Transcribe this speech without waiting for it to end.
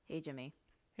Hey, Jimmy.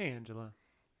 Hey, Angela.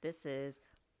 This is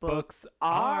Books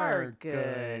are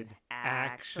good,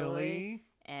 actually.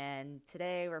 And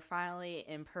today we're finally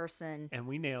in person And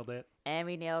we nailed it. and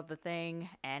we nailed the thing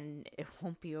and it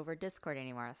won't be over Discord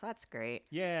anymore. So that's great.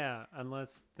 Yeah,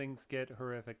 unless things get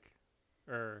horrific.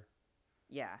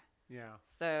 Yeah. Yeah.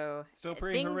 So Still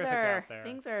pretty things horrific are out there.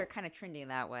 things are kind of trending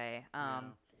that way. Yeah.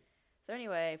 So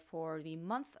anyway, for the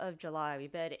month of July,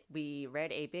 we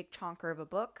read a big chonker of a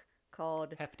book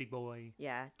called Hefty boy.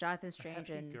 Jonathan A Strange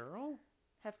hefty and girl?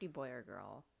 Hefty Boy or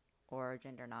Girl or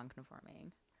Gender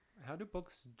Nonconforming. How do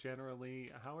books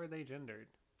generally, how are they gendered?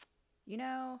 You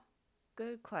know,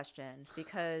 good question.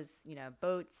 Because,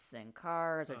 boats and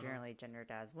cars are Uh-huh. generally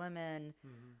gendered as women.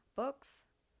 hmm Books,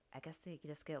 I guess they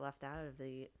just get left out of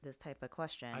this type of I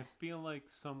question. feel like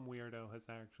some weirdo has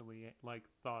actually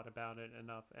thought about it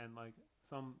enough, and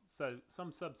some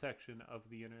subsection of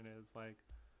the internet is like,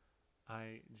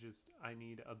 I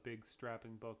need a big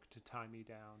strapping book to tie me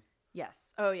down. Yes.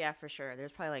 Oh, yeah, for sure.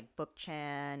 There's probably like Book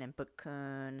Chan and Book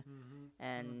Kun Mm-hmm.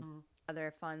 and Mm-hmm.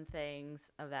 other fun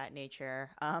things of that nature.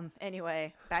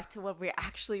 Anyway, back to what we're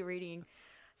actually reading.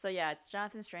 So, yeah, it's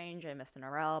Jonathan Strange and Mr.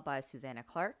 Norrell by Susanna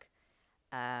Clark.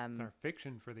 It's Um, our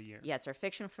fiction for the year. Yes, our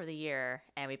fiction for the year,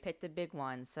 and we picked a big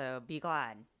one, so be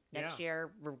glad. Next Yeah.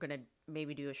 year, we're going to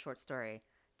maybe do a short story.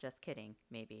 Just kidding,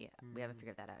 maybe. We haven't Mm,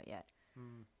 figured that out yet.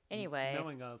 mm. Anyway,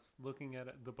 Knowing us, looking at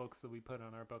the books that we put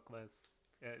on our book lists,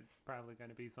 it's probably going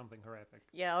to be something horrific.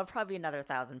 yeah, it'll probably be another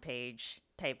 1,000-page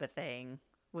type of thing.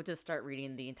 We'll just start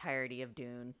reading the entirety of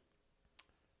Dune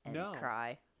and No,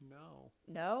 cry. no,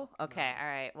 No? Okay, no.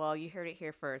 alright. Well, you heard it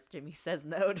here first. Jimmy says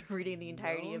no to reading the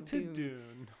entirety No of to Dune.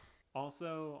 Dune.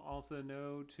 Also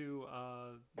no to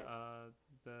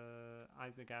the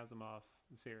Isaac Asimov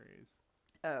series.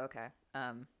 Oh, okay.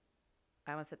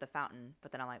 I almost hit the fountain,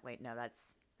 but then I'm like, wait, no, that's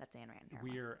Ayn Rand. Never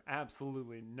We mind. are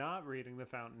absolutely not reading The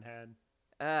Fountainhead.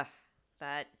 Ugh,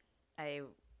 that I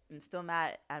am still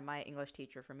mad at my English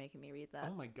teacher for making me read Oh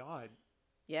that. my god,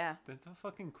 Yeah, that's a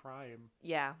fucking crime.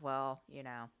 yeah. Well,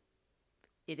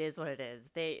 it is what it is.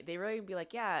 They really be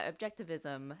like, yeah,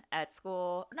 objectivism at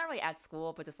school. Not really at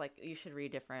school, but just like you should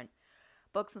read different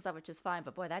books and stuff, which is fine.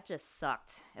 But boy, that just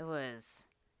sucked. It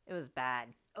was bad.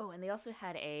 Oh, and they also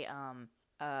had a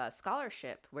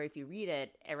scholarship where if you read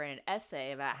it, I read an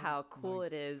essay about Oh how cool my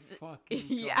it is. fucking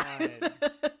Yeah. god.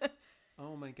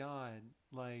 Oh my god.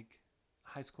 Like,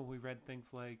 high school, we read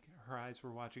things like Her Eyes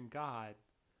Were Watching God.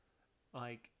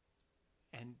 Like,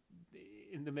 and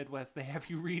in the Midwest, they have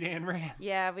you read Ayn Rand.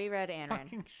 Yeah, we read Ayn Rand.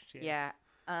 Fucking shit. Yeah.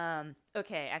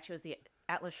 Okay, actually it was the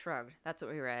Atlas Shrugged. That's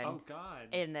what we Oh read. god.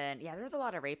 And then yeah, there was a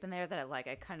lot of rape in there that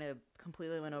I kind of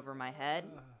completely went over my head.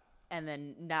 And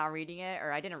then now reading it,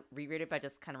 or I didn't reread it, but I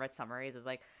just kind of read summaries. It's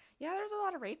like, yeah, there's a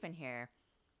lot of rape in here.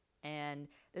 And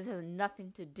this has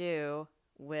nothing to do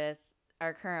with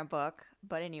our current book.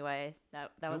 But anyway,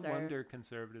 that No was our. wonder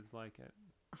conservatives like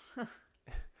it.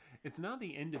 It's not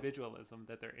the individualism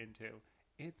that they're into,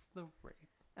 it's the rape.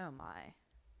 Oh my.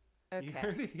 You Okay.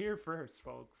 heard it here first,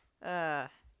 folks.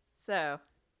 So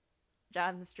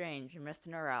Jonathan Strange and Mr.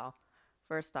 Norrell.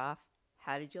 First off,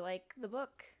 how did you like the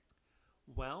book?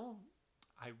 Well,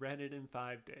 I read it in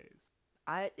 5 days.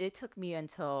 It took me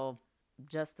until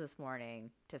just this morning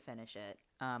to finish it.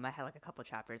 I had like a couple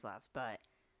chapters left, but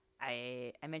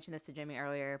I mentioned this to Jimmy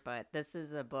earlier, but this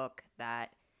is a book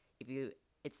that if you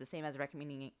it's the same as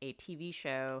recommending a TV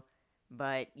show,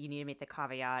 but you need to make the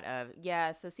caveat of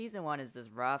yeah, so season 1 is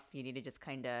just rough. You need to just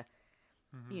kind of,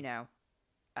 you hmm know,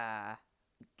 uh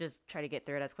just try to get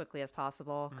through it as quickly as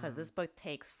possible because hmm this book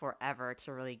takes forever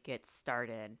to really get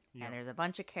started. And Yep. there's a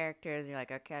bunch of characters, and you're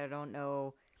like, okay, I don't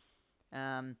know.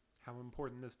 Um, How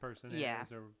important this person yeah,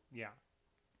 is, or yeah,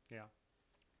 yeah,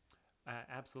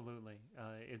 absolutely.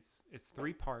 It's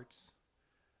 3 parts.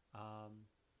 Um,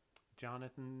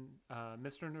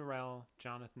 Mr. Norrell,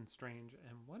 Jonathan Strange,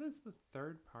 and what is the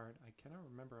third part? I cannot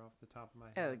remember off the top of my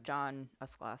Oh, head. John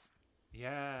Usglass.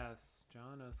 Yes,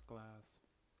 John Usglass.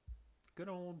 Good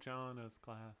old John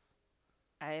Usglass.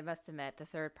 I must admit, the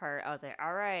third part, I was like,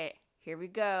 all right, here we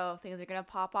go. Things are gonna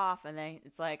pop off, and then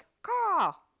it's like,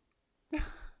 Carl.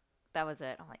 That was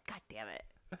it. I'm like, God damn it.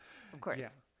 Of course. Yeah.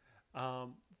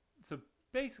 Um, so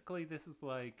basically, this is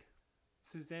like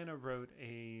Susanna wrote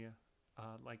a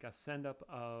send up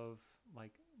of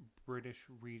like British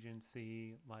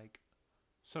Regency like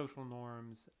social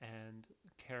norms and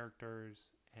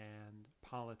characters and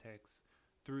politics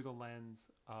through the lens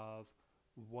of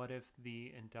what if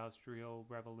the Industrial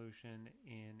Revolution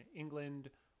in England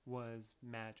was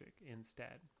magic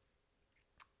instead.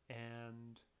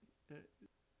 And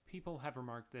people have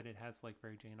remarked that it has like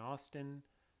very Jane Austen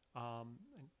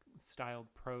styled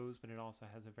prose, but it also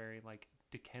has a very like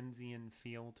Dickensian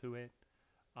feel to it.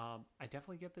 I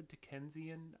definitely get the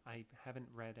Dickensian. I haven't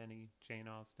read any Jane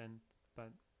Austen, but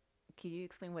Can you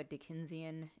explain what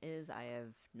Dickensian is? I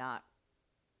have not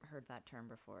heard that term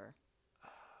before.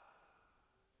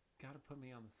 gotta put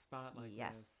me on the spot like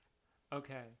Yes. this.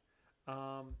 Okay.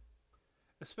 Um,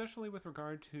 Especially with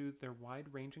regard to their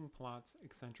wide-ranging plots,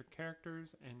 eccentric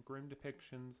characters, and grim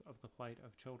depictions of the plight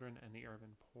of children and the urban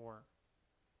poor.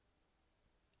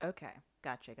 Okay.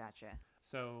 Gotcha.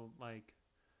 So, like,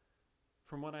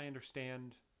 from what I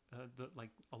understand, like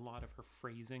a lot of her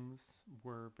phrasings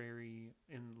were very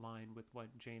in line with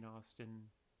what Jane Austen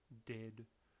did,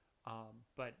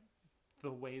 but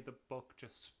the way the book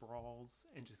just sprawls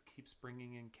and just keeps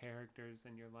bringing in characters,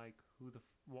 and you're like, who the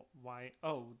why?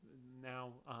 Oh,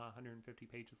 now 150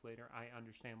 pages later, I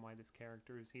understand why this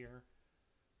character is here.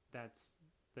 That's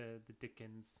the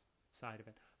Dickens side of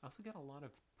it. I also get a lot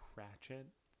of Pratchett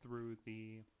through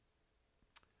the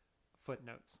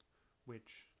footnotes,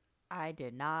 which I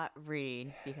did not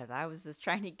read because I was just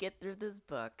trying to get through this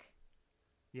book.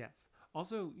 yes.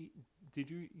 Also,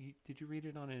 did you read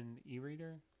it on an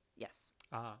e-reader? Yes.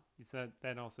 So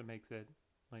that also makes it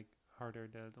like harder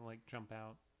to like jump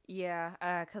out. Yeah,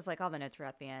 cause like all the notes were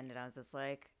at the end, and I was just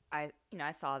like, I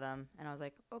saw them, and I was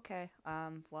like, okay,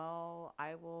 well,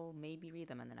 I will maybe read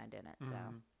them, and then I didn't. So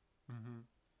Mm-hmm.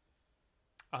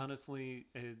 Honestly,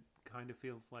 it kind of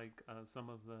feels like some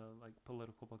of the like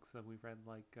political books that we've read,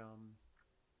 like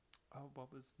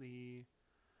what was the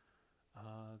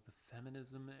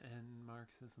feminism and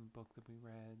Marxism book that we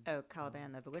read? oh,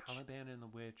 Caliban the Witch. Caliban and the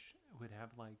Witch would have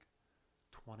like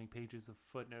 20 pages of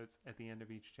footnotes at the end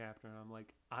of each chapter, and I'm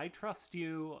like, I trust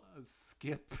you.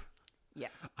 Skip. Yeah.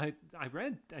 I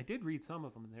did read some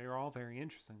of them, and they're all very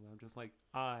interesting. But I'm just like,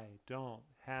 I don't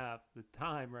have the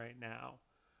time right now.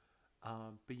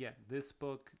 But yeah, this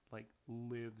book like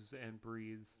lives and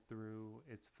breathes through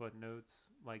its footnotes.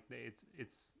 Like it's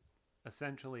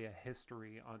essentially a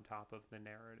history on top of the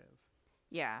narrative.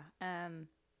 Yeah.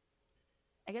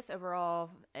 I guess overall,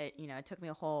 it took me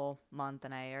a whole month,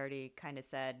 and I already kind of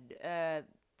said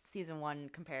season one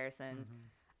comparisons. Mm-hmm.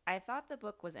 I thought the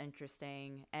book was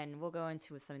interesting, and we'll go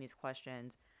into with some of these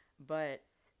questions, but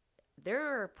there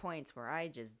are points where I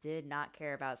just did not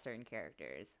care about certain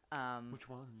characters. Which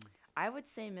ones? I would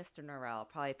say Mr. Norrell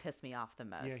probably pissed me off the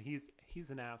most. Yeah, he's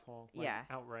an asshole. Like, yeah,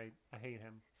 outright. I hate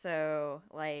him. So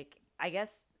like, I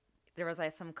guess there was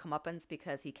like some comeuppance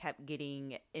because he kept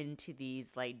getting into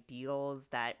these like deals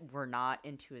that were not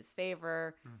into his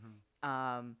favor.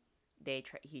 Mm-hmm.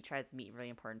 He tries to meet really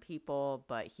important people,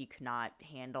 but he could not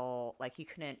handle he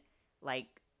couldn't like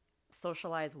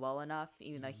socialize well enough,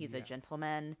 even though he's a Yes.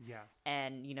 gentleman. Yes.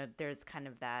 And there's kind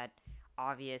of that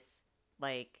obvious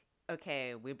like,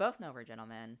 okay, we both know we're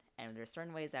gentlemen, and there's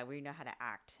certain ways that we know how to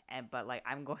act, but like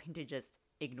I'm going to just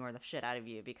ignore the shit out of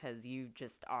you because you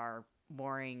just are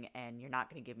boring and you're not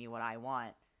going to give me what I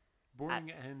want.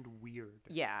 Boring and weird.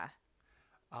 Yeah.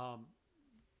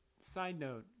 Side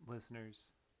note,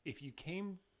 listeners, if you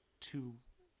came to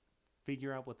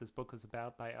figure out what this book is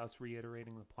about by us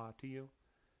reiterating the plot to you,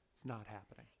 it's not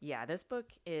happening. Yeah, this book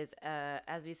is,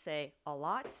 as we say, a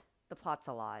lot. The plot's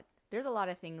a lot. There's a lot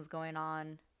of things going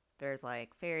on. There's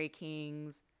like fairy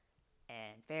kings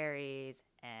and fairies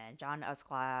and John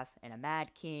Usclass and a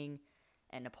Mad King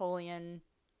and Napoleon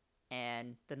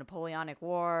and the Napoleonic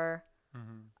War.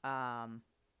 Mm-hmm.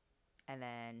 And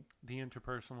then the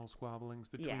interpersonal squabblings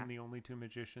between Yeah. the only two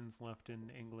magicians left in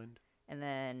England. and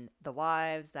then the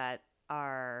wives that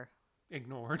are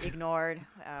Ignored.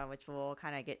 which we'll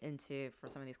kind of get into for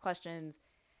some of these questions.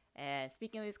 And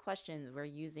speaking of these questions, we're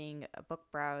using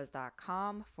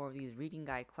bookbrowse.com for these reading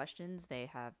guide questions. They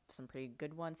have some pretty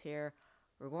good ones here.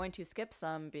 We're going to skip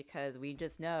some because we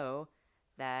just know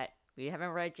that we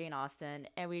haven't read Jane Austen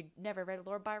and we never read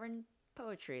Lord Byron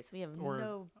poetry. So we have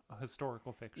Or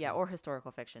historical fiction. or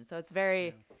historical fiction. So it's very,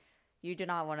 Yeah. you do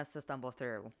not want us to stumble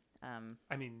through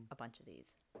I mean, a bunch of these.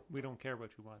 we don't care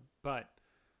what you want, but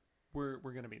we're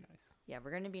going to be nice. Yeah,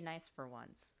 we're going to be nice for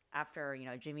once. After,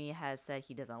 Jimmy has said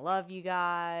he doesn't love you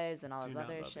guys and all Do this not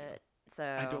other love you. shit.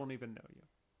 So I don't even know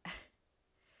you.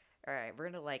 all right, we're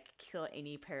going to kill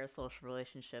any parasocial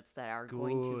relationships that are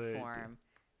going to Good. form.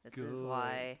 This is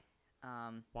why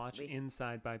Watch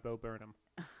Inside by Bo Burnham.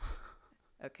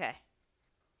 Okay.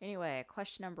 Anyway,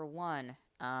 question number 1.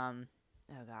 Oh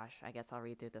gosh, I guess I'll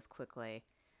read through this quickly.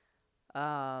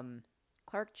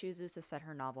 Clark chooses to set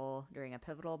her novel during a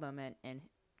pivotal moment in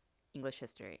English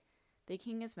history. The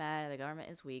king is mad, the government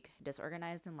is weak,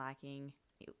 disorganized and lacking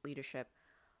leadership.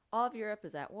 All of Europe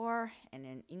is at war, and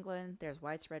in England there's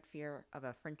widespread fear of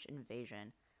a French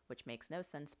invasion. which makes no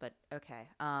sense, but okay.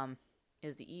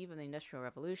 Is the eve of the Industrial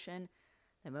Revolution,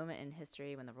 the moment in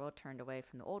history when the world turned away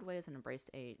from the old ways and embraced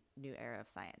a new era of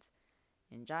science.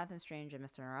 In Jonathan Strange and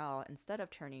Mr. Norrell, instead of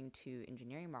turning to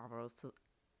engineering marvels to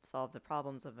solve the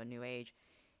problems of a new age,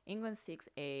 England seeks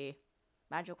a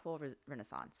magical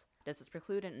renaissance. Does this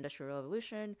preclude an industrial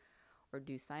revolution, or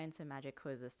do science and magic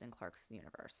coexist in Clark's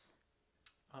universe?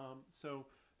 So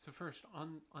first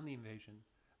on the invasion,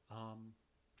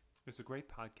 there's a great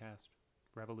podcast,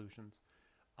 Revolutions.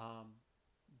 Um,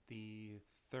 the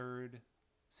third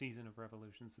season of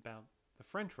Revolutions about the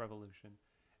French Revolution,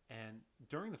 and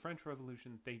during the French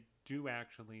Revolution, they do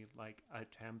actually like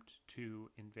attempt to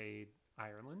invade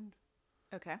Ireland.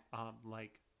 Okay.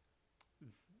 Like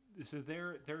so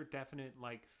there are definite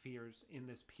like fears in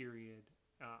this period.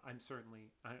 I'm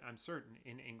certain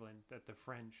in England that the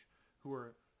French who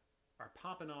are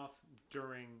popping off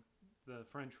during the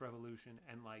French Revolution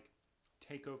and like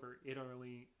take over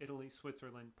Italy,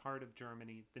 Switzerland, part of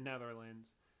Germany, the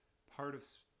Netherlands, part of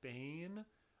Spain,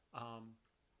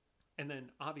 and then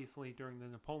obviously during the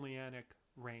Napoleonic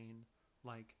reign,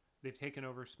 like they've taken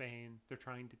over Spain. They're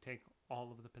trying to take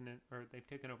all of the or they've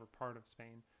taken over part of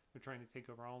Spain. They're trying to take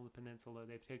over all the peninsula.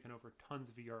 They've taken over tons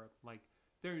of Europe. Like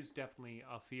there's definitely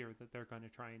a fear that they're going to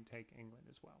try and take England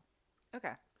as well.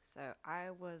 Okay. So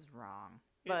I was wrong.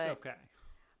 It's okay.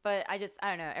 But I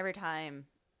don't know. Every time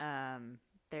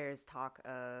there's talk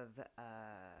of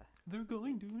they're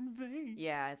going to invade.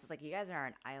 Yeah, it's just like you guys are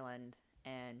an island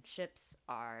and ships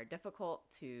are difficult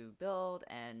to build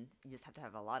and you just have to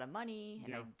have a lot of money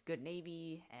and a good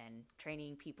navy and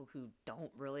training people who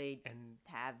don't really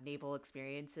have naval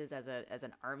experiences as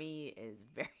an army is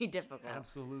very difficult.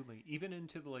 Absolutely. Even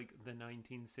into the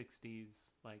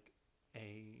 1960s, like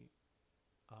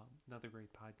another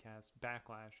great podcast,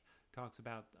 Backlash, talks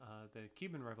about the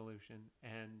Cuban Revolution,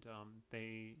 and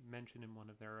they mentioned in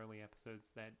one of their early episodes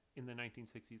that in the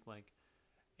 1960s, like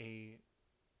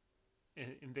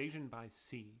an invasion by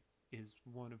sea is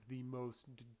one of the most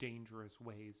dangerous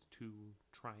ways to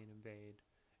try and invade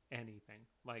anything.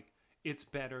 Like it's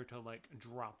better to like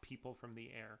drop people from the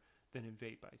air than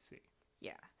invade by sea.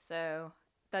 Yeah. So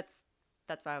that's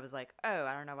why I was like, oh,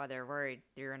 I don't know why they're worried.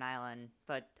 They're an island,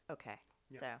 but okay.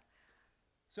 Yeah.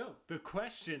 So the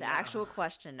question, the actual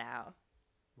question now.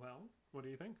 Well, what do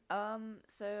you think?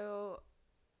 So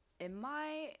in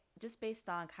my, just based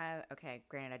on kind of, okay,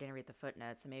 granted I didn't read the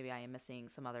footnotes, so maybe I am missing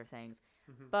some other things,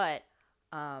 but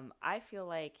I feel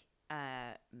like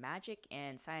magic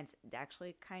and science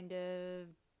actually kind of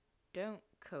don't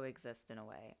coexist in a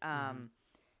way,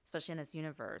 especially in this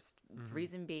universe.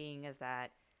 Reason being is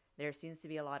that there seems to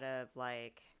be a lot of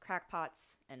like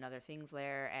crackpots and other things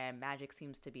there, and magic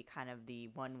seems to be kind of the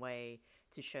one way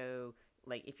to show,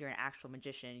 like, if you're an actual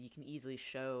magician, you can easily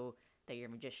show that you're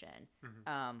a magician.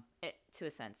 To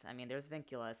a sense. I mean, there's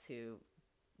Vinculus who,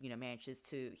 manages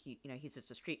to, he's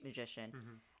just a street magician.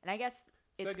 And I guess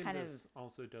it's Segundus kind of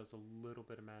also does a little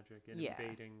bit of magic in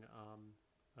invading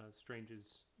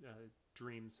Strange's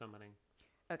dream summoning.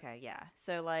 Okay, yeah.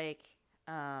 So like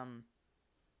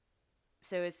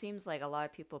so it seems like a lot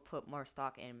of people put more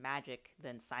stock in magic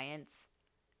than science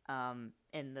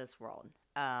in this world.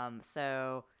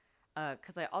 So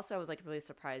because I was like really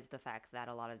surprised the fact that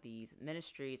a lot of these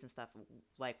ministries and stuff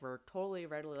like were totally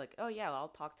readily like, oh yeah, well, I'll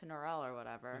talk to Norrell or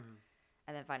whatever,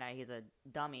 and then find out he's a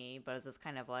dummy. But it's just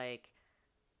kind of like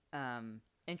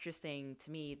interesting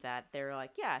to me that they're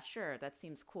like, yeah, sure, that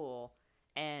seems cool.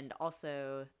 And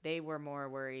also, they were more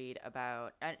worried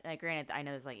about. Granted, I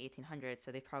know it's like 1800s, so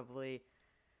they probably,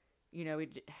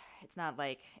 it's not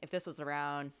like if this was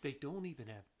around. They don't even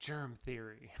have germ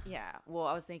theory. Yeah. Well,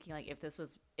 I was thinking like if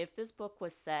this book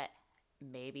was set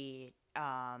maybe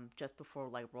just before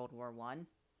like World War I,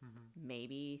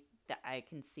 maybe that I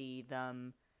can see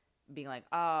them being like,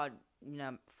 oh,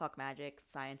 fuck magic,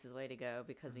 science is the way to go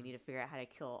because we need to figure out how to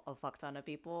kill a fuck ton of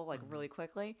people like really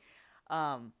quickly.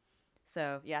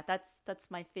 So yeah,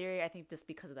 that's my theory. I think just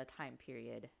because of the time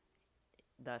period,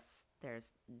 thus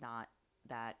there's not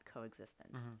that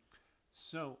coexistence.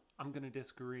 So I'm gonna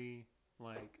disagree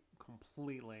like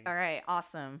completely. All right,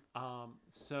 awesome.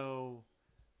 So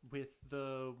with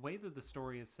the way that the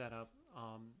story is set up,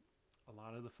 a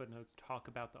lot of the footnotes talk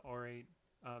about the Aurate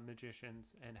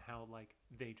magicians and how like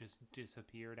they just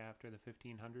disappeared after the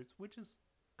 1500s, which is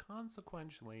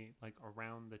consequentially like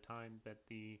around the time that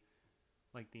the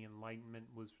Enlightenment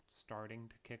was starting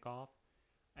to kick off,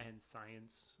 and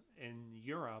science in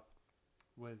Europe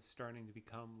was starting to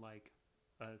become like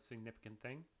a significant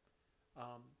thing.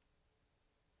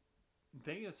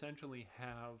 They essentially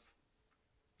have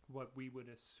what we would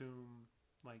assume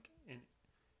like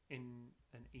in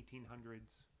an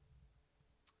 1800s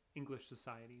English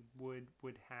society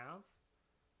would have,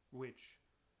 which,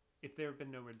 if there have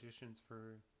been no additions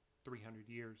for 300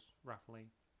 years, roughly,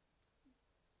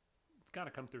 it's got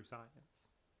to come through science.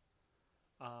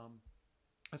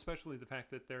 Especially the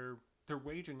fact that they're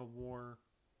waging a war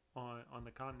on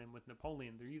the continent with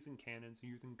Napoleon. They're using cannons, they're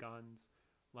using guns.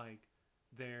 Like,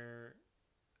 they're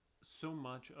so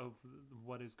much of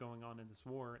what is going on in this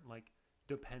war, like,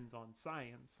 depends on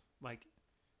science. Like,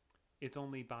 it's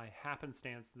only by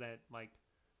happenstance that, like,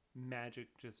 magic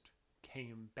just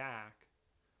came back.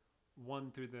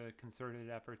 One, through the concerted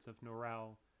efforts of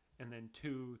Norrell, and then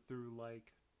two, through,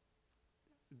 like,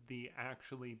 the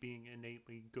actually being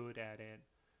innately good at it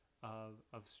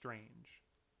of Strange.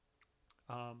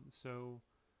 So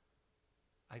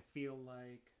I feel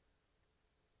like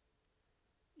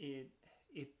it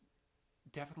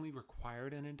definitely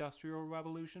required an industrial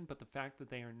revolution, but the fact that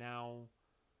they are now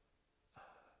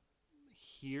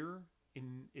here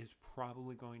is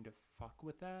probably going to fuck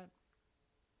with that,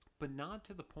 but not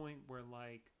to the point where,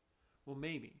 like, well,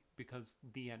 maybe, because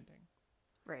the ending.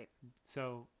 Right.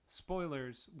 So,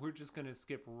 spoilers, we're just going to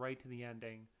skip right to the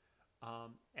ending.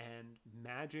 And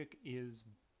magic is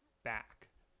back.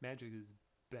 Magic is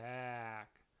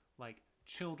back. Like,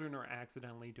 children are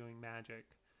accidentally doing magic.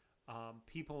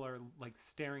 People are, like,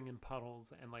 staring in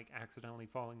puddles and, like, accidentally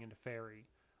falling into fairy.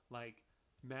 Like,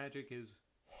 magic is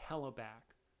hella back.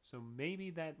 So maybe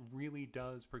that really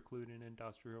does preclude an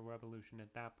industrial revolution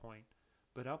at that point.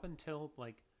 But up until,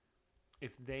 like,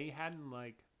 if they hadn't,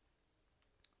 like,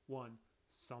 one,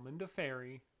 summoned a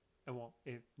fairy, and, well,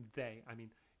 if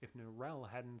Norrell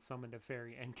hadn't summoned a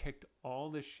fairy and kicked all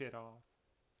this shit off,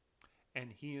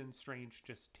 and he and Strange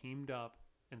just teamed up,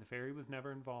 and the fairy was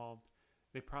never involved,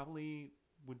 they probably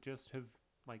would just have,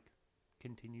 like,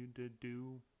 continued to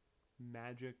do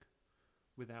magic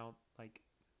without, like,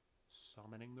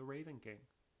 summoning the Raven King.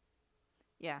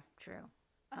 Yeah, true.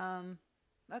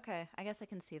 Okay, I guess I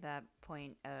can see that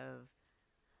point of...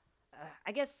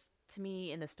 I guess, to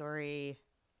me, in the story,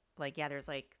 like, yeah, there's,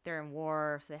 like, they're in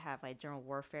war, so they have, like, general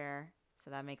warfare,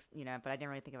 so that makes, but I didn't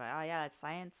really think about, oh, yeah, it's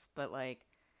science, but, like,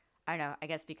 I don't know, I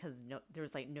guess because there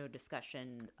was, like, no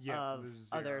discussion of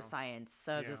other science,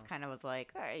 so it just kind of was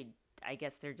like, all right, I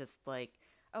guess they're just, like,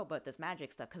 oh, but this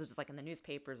magic stuff, because it was just, like, in the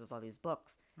newspapers, was all these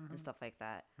books and stuff like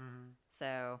that,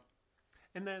 so...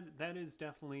 And that is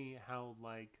definitely how,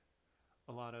 like,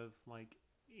 a lot of, like,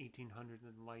 1800s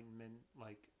Enlightenment,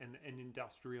 like, an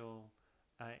industrial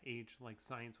age, like,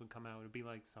 science would come out. It would be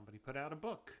like, somebody put out a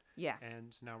book. Yeah.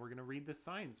 And now we're going to read this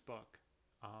science book.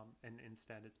 And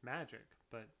instead it's magic.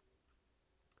 But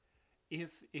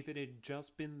if it had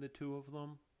just been the two of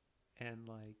them, and,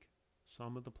 like,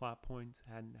 some of the plot points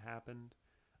hadn't happened,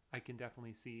 I can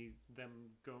definitely see them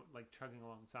chugging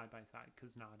along side by side,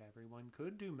 because not everyone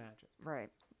could do magic. Right.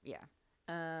 Yeah.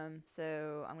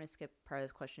 So I'm going to skip part of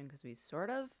this question because we sort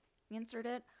of answered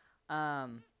it.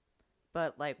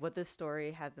 But, like, would this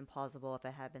story have been plausible if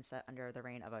it had been set under the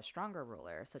reign of a stronger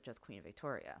ruler, such as Queen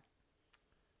Victoria?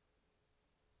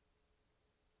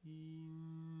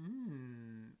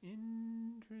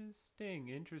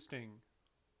 Interesting.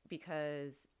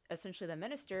 Because essentially the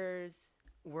ministers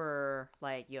were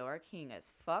like, yo, our king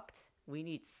is fucked. We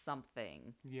need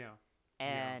something. Yeah.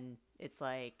 And it's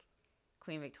like,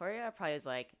 Queen Victoria probably is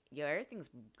like, yo, everything's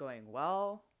going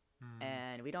well,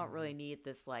 and we don't really need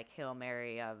this, like, Hail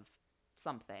Mary of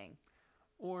something.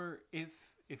 Or if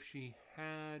she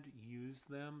had used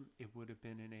them, it would have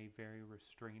been in a very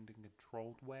restrained and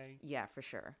controlled way. Yeah, for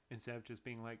sure. Instead of just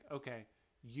being like, okay,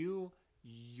 you're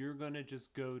gonna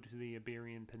just go to the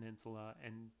Iberian Peninsula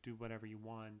and do whatever you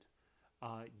want.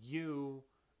 You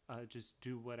just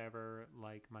do whatever,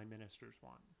 like, my ministers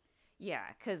want. Yeah,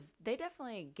 because they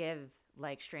definitely give,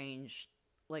 like, Strange,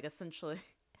 like, essentially,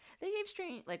 they gave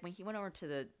Strange, like, when he went over to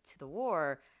the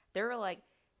war, they were like,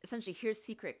 essentially, here's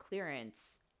secret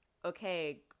clearance.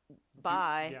 Okay,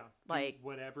 bye. Do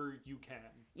whatever you can.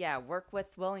 Yeah, work with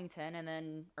Wellington, and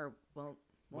then,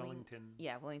 Wellington.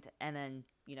 Yeah, Wellington, and then,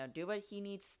 do what he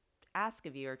needs, ask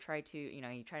of you, or try to,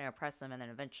 you try to oppress him, and then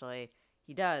eventually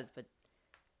he does, but,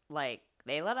 like,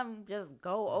 they let him just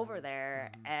go over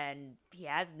there, and he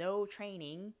has no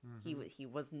training. He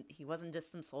wasn't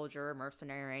just some soldier or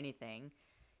mercenary or anything.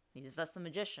 He's just a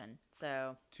magician.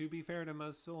 So, to be fair to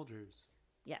most soldiers,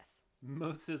 yes,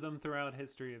 most of them throughout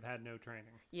history have had no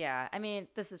training. Yeah, I mean,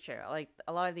 this is true. Like,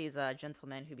 a lot of these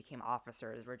gentlemen who became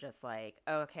officers were just like,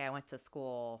 oh, okay, I went to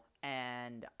school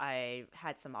and I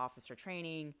had some officer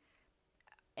training,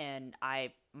 and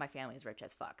my family is rich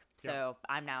as fuck, so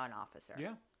I'm now an officer.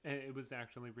 Yeah. It was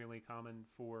actually really common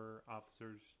for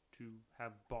officers to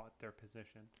have bought their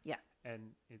position. Yeah.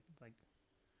 And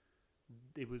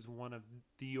it was one of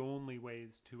the only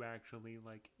ways to actually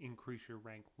like increase your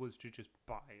rank was to just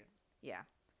buy it. Yeah.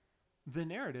 The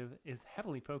narrative is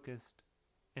heavily focused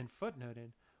and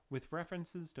footnoted with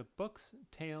references to books,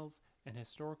 tales, and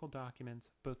historical documents,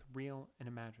 both real and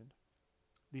imagined.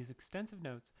 These extensive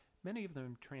notes, many of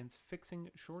them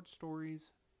transfixing short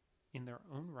stories in their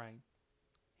own right,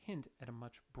 hint at a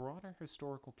much broader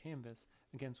historical canvas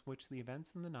against which the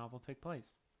events in the novel take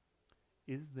place.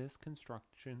 Is this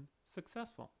construction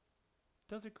successful?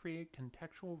 Does it create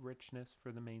contextual richness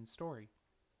for the main story?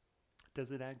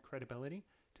 Does it add credibility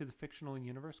to the fictional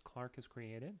universe Clarke has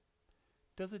created?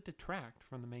 Does it detract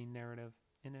from the main narrative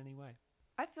in any way?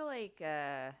 I feel like,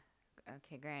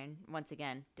 okay, Gran, once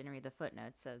again, didn't read the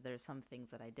footnotes, so there's some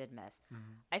things that I did miss.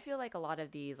 Mm-hmm. I feel like a lot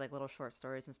of these, like, little short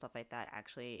stories and stuff like that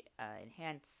actually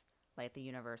enhance, like, the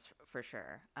universe for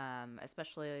sure.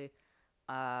 Especially,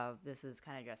 this is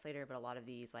kind of addressed later, but a lot of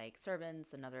these, like,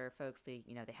 servants and other folks, they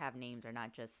have names, they're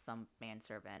not just some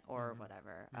manservant or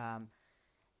whatever.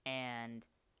 And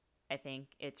I think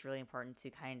it's really important to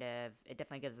it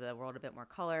definitely gives the world a bit more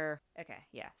color. Okay,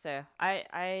 yeah. So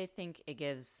I think it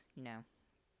gives,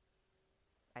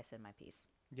 I said my piece.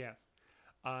 Yes.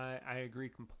 I agree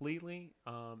completely.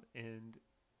 And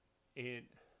it,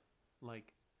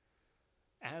 like,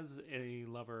 as a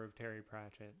lover of Terry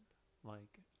Pratchett,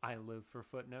 like, I live for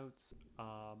footnotes.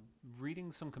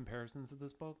 Reading some comparisons of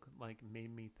this book, like,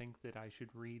 made me think that I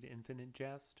should read Infinite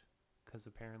Jest, because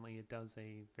apparently it does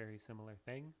a very similar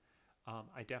thing.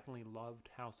 I definitely loved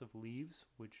House of Leaves,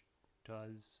 which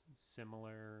does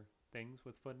similar things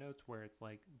with footnotes, where it's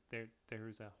like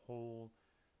there's a whole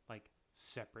like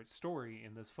separate story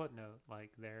in this footnote.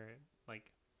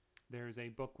 There's a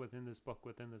book within this book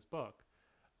within this book.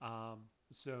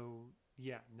 So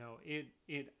yeah, no,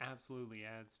 it absolutely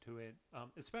adds to it,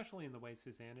 especially in the way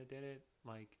Susanna did it.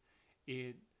 Like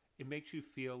it makes you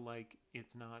feel like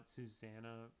it's not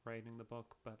Susanna writing the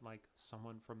book, but like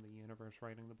someone from the universe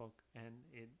writing the book, and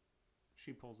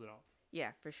she pulls it off. Yeah,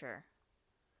 for sure.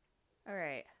 All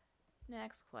right,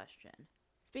 next question.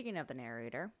 Speaking of the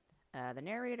narrator of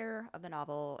the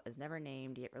novel is never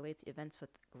named, yet relates events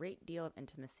with a great deal of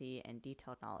intimacy and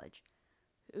detailed knowledge.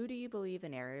 Who do you believe the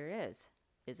narrator is?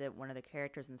 Is it one of the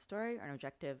characters in the story or an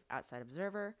objective outside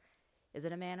observer? Is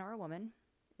it a man or a woman?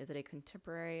 Is it a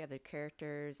contemporary of the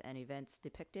characters and events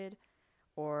depicted,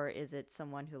 or is it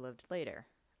someone who lived later?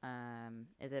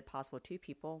 Is it possible two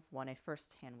people, one a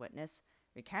first-hand witness,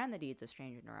 recount the deeds of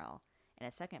Stranger Norrell, and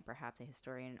a second perhaps a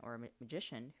historian or a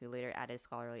magician who later added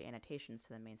scholarly annotations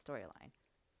to the main storyline?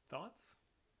 Thoughts?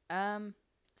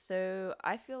 So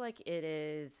I feel like it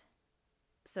is...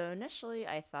 So initially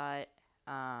I thought,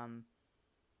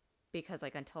 because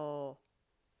like until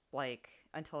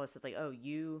it says like, oh,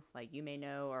 you may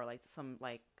know, or like some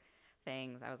like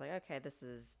things, I was like, okay, this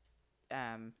is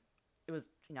it was,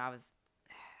 I was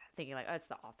thinking like, oh, it's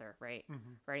the author, right?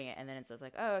 Writing it. And then it says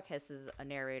like, oh, okay, this is a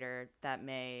narrator that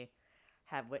may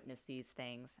have witnessed these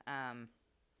things. I'm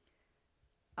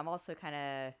also kind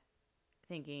of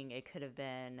thinking it could have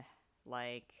been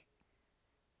like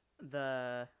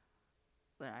I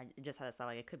just had this thought,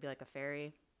 like it could be like a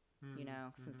fairy,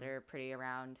 since they're pretty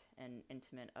around and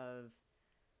intimate of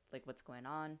like what's going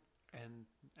on. And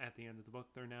at the end of the book,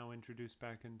 they're now introduced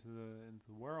back into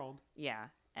the world. Yeah,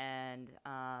 and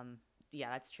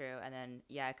yeah, that's true. And then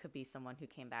it could be someone who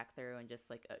came back through and just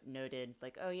like noted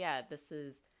like, oh yeah, this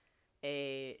is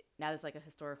now there's like a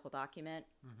historical document,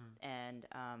 and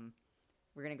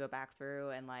we're gonna go back through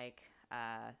and like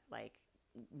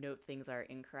note things are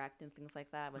incorrect and things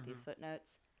like that with these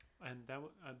footnotes. And that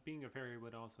being a fairy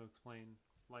would also explain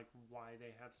like why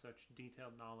they have such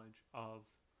detailed knowledge of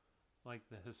like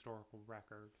the historical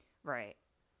record. Right.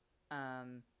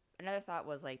 Another thought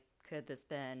was like, could this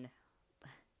been,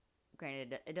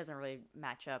 granted it doesn't really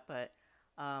match up, but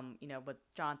with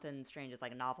Jonathan Strange's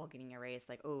like novel getting erased,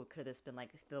 like, oh, could this been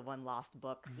like the one lost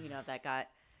book,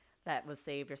 that was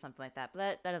saved or something like that.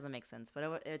 But that doesn't make sense,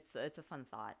 but it's a fun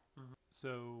thought.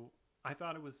 So I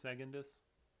thought it was Segundus,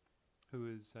 who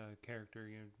is a character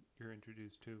you're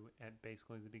introduced to at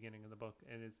basically the beginning of the book,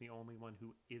 and is the only one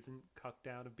who isn't cucked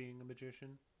out of being a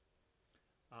magician.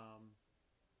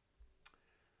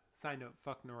 Side note,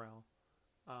 fuck Norrell.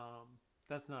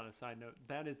 That's not a side note.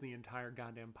 That is the entire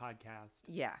goddamn podcast.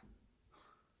 Yeah.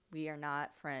 We are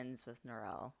not friends with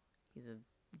Norrell. He's a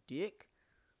dick.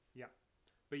 Yeah.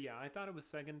 But yeah, I thought it was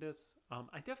Segundus.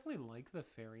 I definitely like the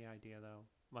fairy idea, though.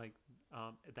 Like,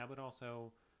 that would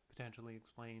also potentially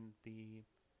explain the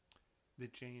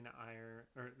Jane Eyre,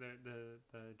 or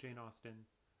the Jane Austen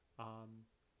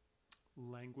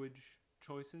language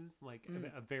choices, like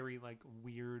Mm. a very like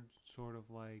weird sort of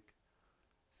like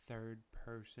third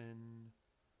person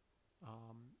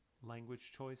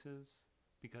language choices,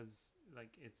 because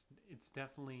like it's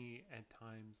definitely at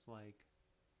times like,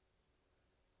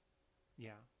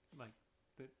 yeah, like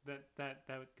that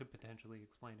could potentially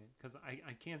explain it, because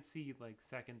I can't see like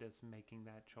Secondus making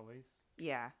that choice.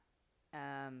 Yeah.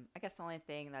 I guess the only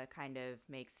thing that kind of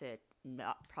makes it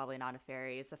probably not a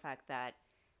fairy is the fact that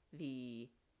the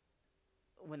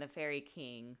when the Fairy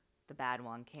King, the bad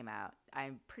one, came out,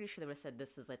 I'm pretty sure they would have said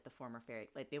this is like the former fairy.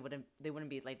 Like they wouldn't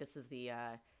be like this is the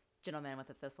gentleman with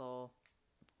the thistle,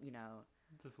 you know,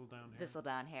 Thistledown hair.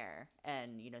 thistledown hair,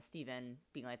 and Stephen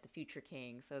being like the future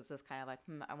king. So it's just kind of like,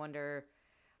 I wonder,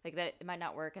 like that it might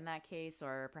not work in that case,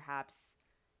 or perhaps,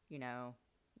 you know,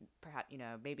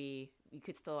 maybe you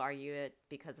could still argue it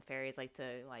because the fairies like to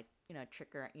like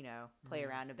trick or play Mm.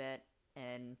 around a bit,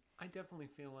 and I definitely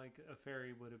feel like a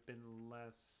fairy would have been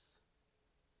less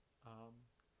um,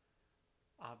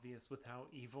 obvious with how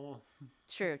evil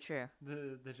true,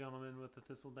 the gentleman with the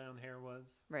thistledown hair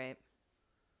was. right,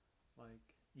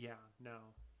 Like, yeah, no.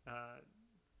 Uh,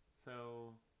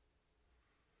 so,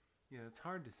 yeah, it's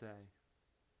hard to say.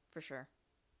 for sure.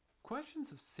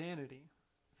 Questions of sanity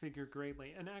figure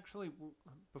greatly. And actually,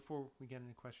 before we get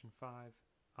into question 5,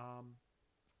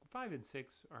 5 and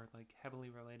 6 are like heavily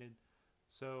related.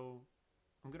 So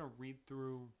I'm going to read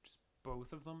through just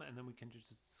both of them, and then we can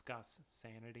just discuss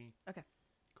sanity. Okay.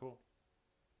 Cool.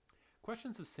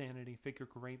 Questions of sanity figure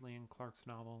greatly in Clark's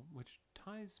novel, which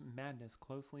ties madness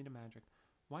closely to magic.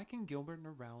 Why can Gilbert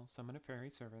Norrell summon a fairy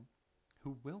servant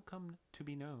who will come to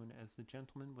be known as the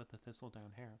gentleman with the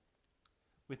thistledown hair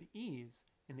with ease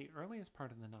in the earliest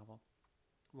part of the novel,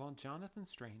 while Jonathan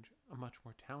Strange, a much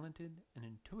more talented and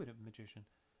intuitive magician,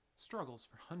 struggles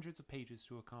for hundreds of pages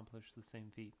to accomplish the same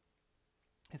feat?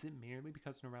 Is it merely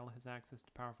because Norrell has access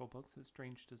to powerful books that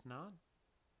Strange does not?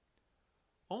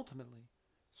 Ultimately,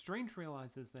 Strange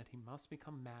realizes that he must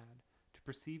become mad to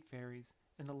perceive fairies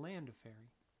in the land of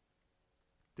fairy.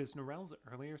 Does Norrell's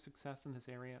earlier success in this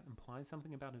area imply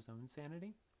something about his own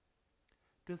sanity?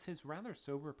 Does his rather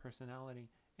sober personality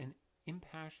and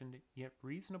impassioned yet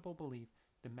reasonable belief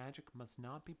that magic must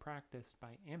not be practiced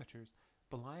by amateurs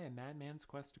belie a madman's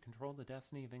quest to control the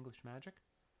destiny of English magic?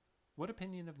 What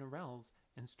opinion of Norrell's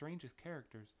and Strange's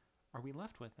characters are we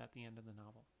left with at the end of the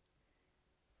novel?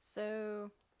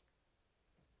 So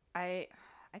I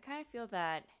I kind of feel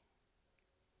that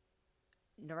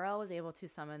Norrell was able to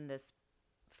summon this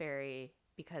fairy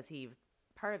because he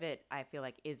part of it I feel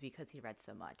like is because he read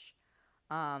so much.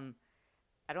 Um,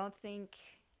 I don't think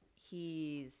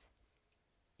he's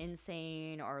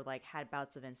insane or like had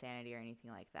bouts of insanity or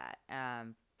anything like that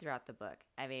throughout the book.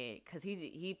 I mean, because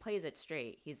he plays it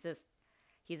straight. He's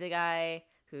a guy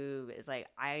who is like,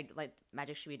 I like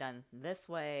magic should be done this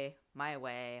way, my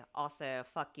way. Also,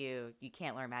 fuck you, you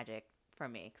can't learn magic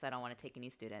from me because I don't want to take any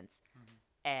students.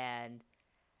 Mm-hmm. And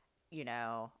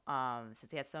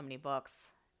since he has so many books,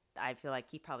 I feel like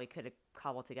he probably could have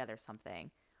cobbled together something.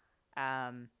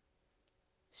 Um,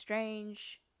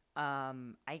 Strange.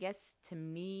 I guess to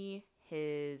me,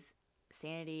 his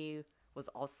sanity was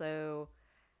also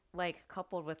like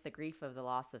coupled with the grief of the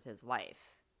loss of his wife.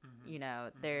 Mm-hmm. Mm-hmm.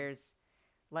 There's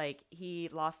like he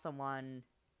lost someone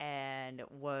and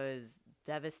was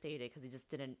devastated because he just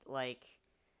didn't like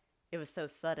it was so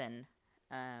sudden.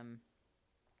 Um,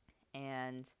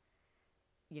 and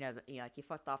like he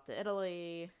fucked off to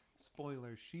Italy.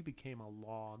 Spoilers, she became a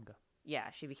log.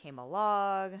 Yeah, she became a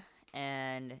log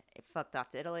and it fucked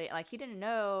off to Italy. Like he didn't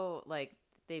know like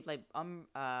they like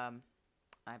I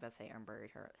about to say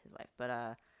unburied his wife,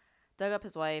 but dug up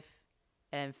his wife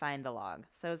and find the log.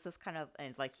 So it's just kind of and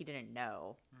it's like he didn't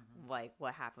know like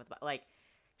what happened with like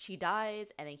she dies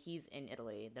and then he's in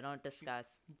Italy. They don't discuss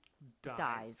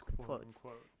dies quote quotes.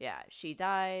 unquote. Yeah, she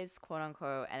dies quote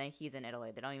unquote and then he's in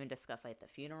Italy. They don't even discuss like the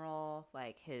funeral,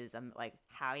 like his like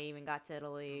how he even got to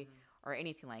Italy or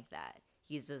anything like that.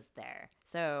 He's just there.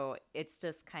 So it's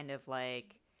just kind of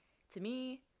like to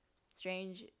me,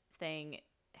 strange thing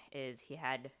is he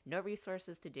had no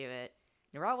resources to do it.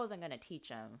 Norrell wasn't going to teach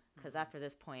him because after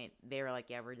this point they were like,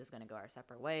 yeah, we're just going to go our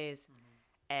separate ways.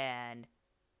 And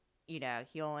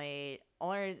he only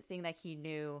thing that he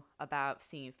knew about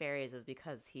seeing fairies was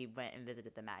because he went and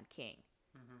visited the Mad King.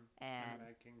 And the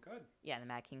Mad King could. Yeah, the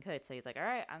Mad King could. So he's like, all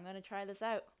right, I'm going to try this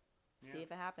out. See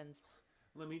if it happens.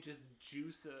 Let me just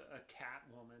juice a cat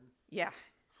woman. Yeah.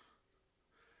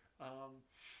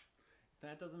 If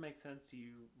that doesn't make sense to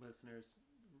you, listeners,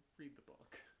 read the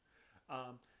book.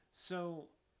 So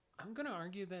I'm going to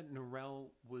argue that Norrell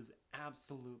was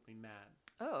absolutely mad.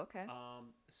 Oh, okay.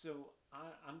 So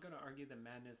I'm going to argue that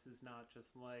madness is not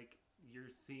just like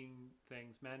you're seeing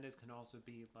things. Madness can also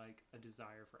be like a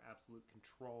desire for absolute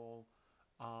control.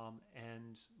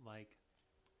 And like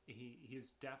he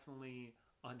is definitely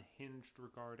unhinged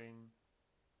regarding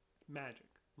magic.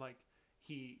 Like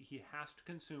he has to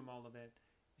consume all of it.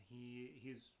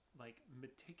 He's like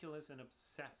meticulous and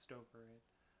obsessed over it.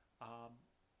 Um,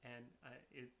 and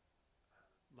it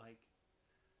like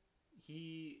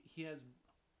he has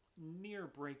near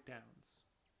breakdowns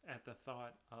at the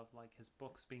thought of like his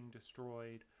books being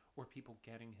destroyed or people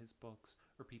getting his books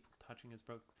or people touching his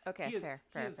books. Okay, He is fair.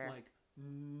 like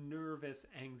nervous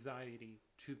anxiety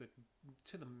to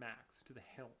the max, to the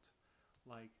hilt.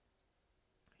 Like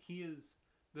he is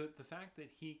the fact that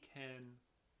he can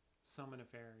summon a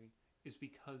fairy is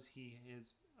because he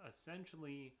is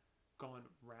essentially gone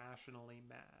rationally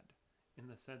mad in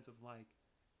the sense of like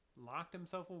locked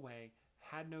himself away,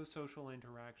 had no social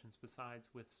interactions besides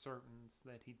with certains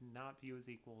that he did not view as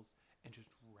equals, and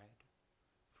just read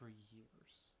for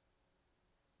years.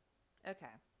 Okay,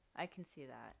 I can see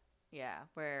that. Yeah,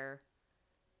 where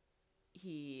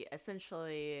he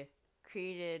essentially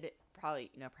created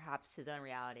probably, perhaps his own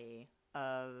reality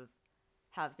of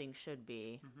how things should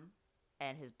be Mm-hmm.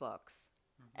 and his books.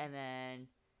 Mm-hmm. And then,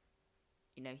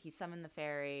 he summoned the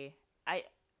fairy.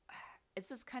 It's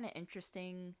just kind of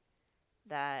interesting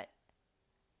that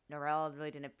Norrell really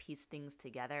didn't piece things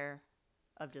together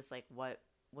of just like what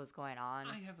was going on.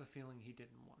 I have a feeling he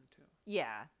didn't want to.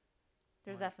 Yeah,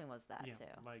 there Like, definitely was that yeah, too.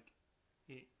 like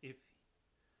if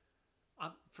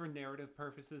for narrative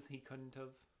purposes he couldn't have,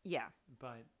 Yeah,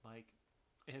 but like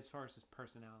as far as his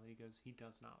personality goes, he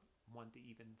does not want to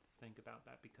even think about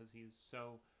that because he is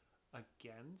so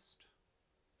against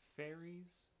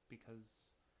fairies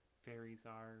because fairies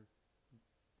are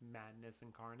madness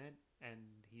incarnate and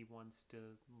he wants to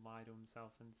lie to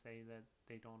himself and say that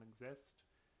they don't exist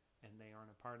and they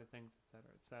aren't a part of things, etc.,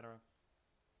 etc.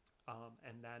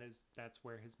 And that's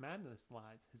where his madness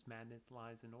lies. His madness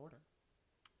lies in order.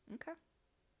 okay.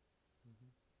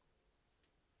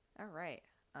 Mm-hmm. All right.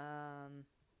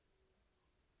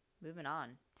 Moving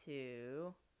on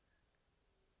to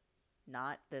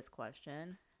not this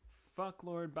question. Fuck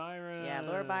Lord Byron. Yeah,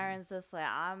 Lord Byron's just like,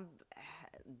 I'm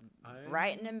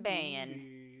writing and banging.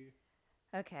 Moody.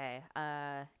 Okay.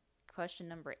 Question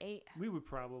number 8. We would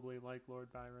probably like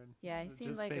Lord Byron. Yeah, he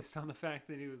seems just like based on the fact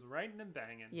that he was writing and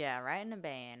banging. Yeah, writing and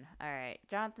banging. All right.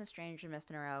 Jonathan Strange and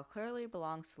Mr. Norrell clearly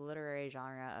belongs to the literary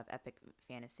genre of epic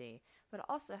fantasy, but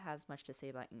also has much to say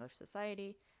about English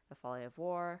society, the folly of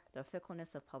war, the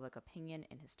fickleness of public opinion,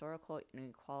 and historical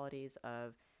inequalities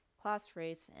of class,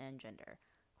 race, and gender.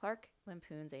 Clark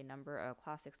lampoons a number of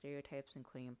classic stereotypes,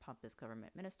 including pompous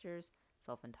government ministers,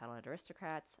 self-entitled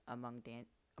aristocrats,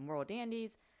 immoral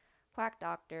dandies, quack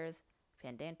doctors,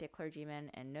 pedantic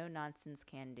clergymen, and no-nonsense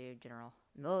can-do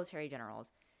military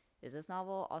generals. Is this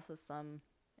novel also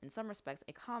in some respects,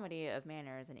 a comedy of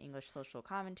manners and English social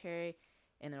commentary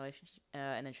in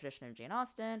the tradition of Jane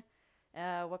Austen?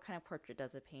 What kind of portrait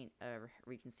does it paint of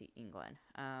Regency England?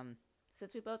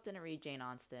 Since we both didn't read Jane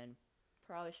Austen,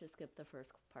 probably should skip the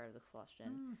first part of the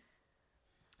question.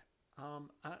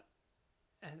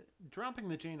 Dropping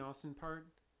the Jane Austen part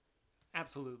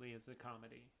absolutely is a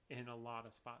comedy in a lot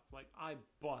of spots. Like I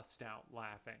bust out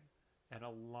laughing at a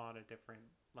lot of different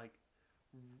like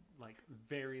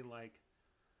very like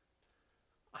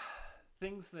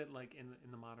things that like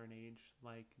in the modern age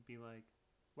like be like,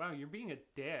 wow, you're being a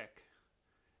dick.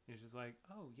 It's just like,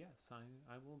 oh yes,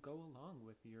 I will go along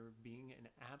with your being an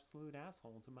absolute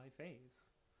asshole to my face,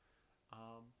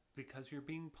 because you're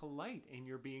being polite and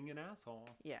you're being an asshole.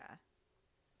 Yeah.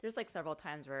 There's like several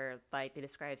times where like they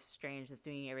describe Strange as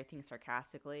doing everything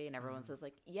sarcastically, and everyone says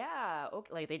like, "Yeah,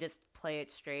 okay." Like they just play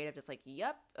it straight of just like,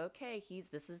 "Yep, okay,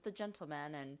 this is the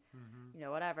gentleman," and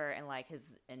whatever. And like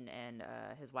his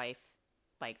wife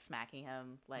like smacking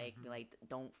him, like be like,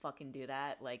 "Don't fucking do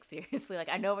that." Like seriously, like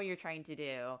I know what you're trying to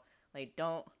do. Like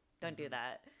don't do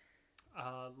that.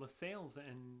 LaSalle's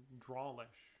and Drawlish.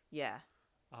 Yeah.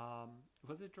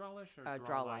 Was it Drawlish or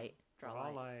Drawlight?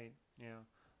 Drawlight. Yeah.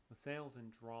 LaSalle's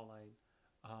and Drawlight,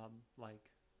 like,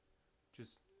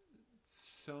 just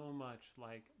so much,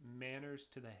 like, manners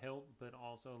to the hilt, but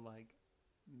also, like,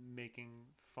 making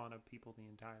fun of people the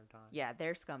entire time. Yeah,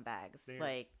 they're scumbags. They're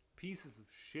like, pieces of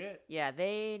shit. Yeah,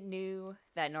 they knew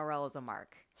that Norrell was a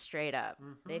mark, straight up.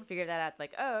 They figured that out,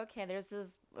 like, oh, okay, there's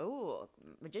this,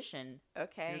 magician.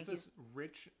 Okay. There's this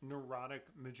rich, neurotic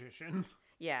magician.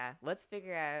 Yeah, let's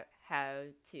figure out how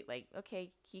to, like,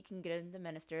 okay, he can get into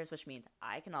ministers, which means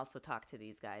I can also talk to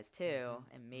these guys, too,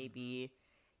 and maybe,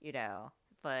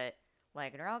 but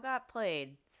Like Norel got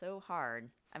played so hard.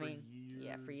 I For mean,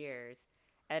 yeah, for years. years.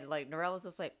 And like Norel was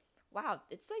just like, wow,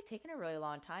 it's like taking a really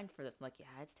long time for this. I'm like,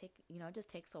 yeah, it just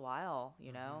takes a while,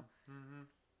 you know? Mm-hmm. Mm-hmm.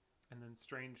 And then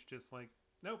Strange just like,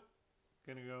 nope,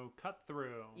 gonna go cut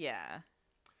through. Yeah.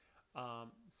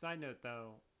 Side note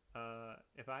though,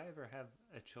 if I ever have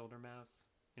a Childermass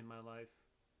in my life,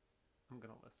 I'm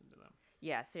gonna listen to them.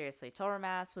 Yeah, seriously.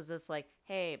 Tormas was just like,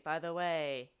 hey, by the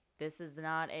way, this is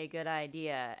not a good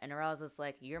idea. And Norel's just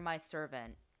like, you're my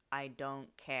servant. I don't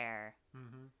care.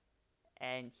 Mm-hmm.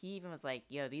 And he even was like,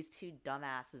 yo, these two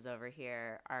dumbasses over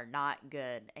here are not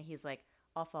good. And he's like,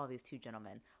 I'll follow these two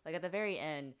gentlemen. Like at the very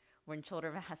end, when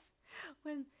Childermass,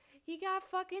 when he got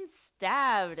fucking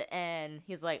stabbed, and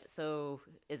he's like, so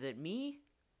is it me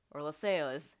or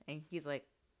Lascelles? And he's like,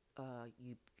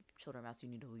 you Childermass, you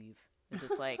need to leave. It's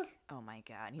just like, oh my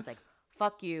god. And he's like,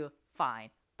 fuck you, fine,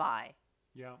 bye.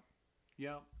 Yeah.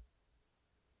 Yeah.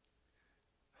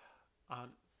 On,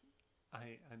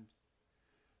 I'm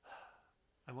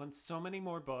I want so many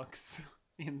more books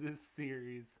in this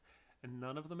series, and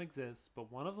none of them exist,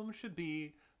 but one of them should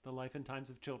be The Life and Times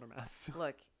of Childermass.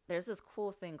 Look, there's this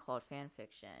cool thing called fan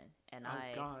fiction, and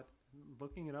Oh God, I'm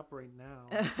looking it up right now.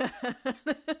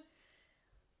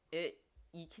 it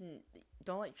you can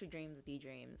don't let your dreams be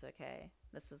dreams, okay?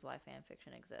 This is why fan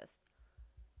fiction exists.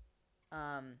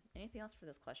 Anything else for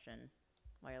this question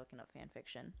while you're looking up fan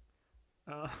fiction?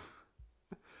 Uh,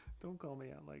 don't call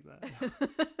me out like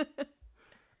that.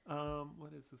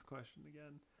 What is this question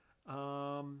again?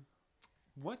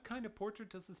 What kind of portrait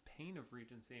does this paint of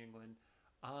Regency England?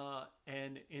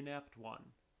 An inept one.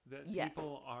 That Yes.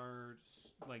 people are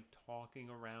like talking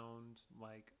around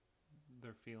like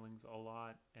their feelings a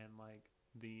lot and like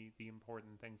the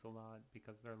important things a lot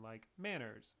because they're like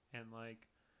manners and like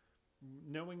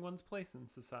knowing one's place in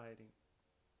society.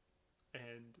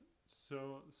 And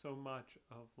so much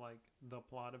of like the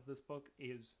plot of this book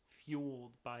is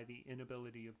fueled by the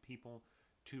inability of people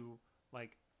to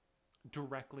like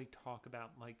directly talk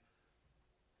about like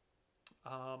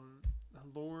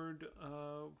Lord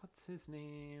what's his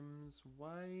name's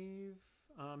wife,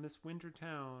 Miss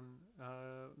Wintertown,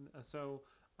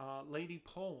 Lady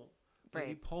Pole, Lady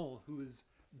Right. Pole, who is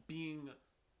being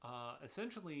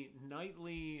essentially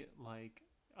nightly like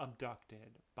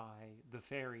abducted by the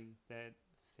fairy that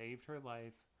saved her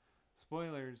life.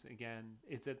 Spoilers again,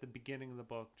 it's at the beginning of the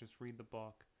book, just read the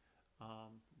book.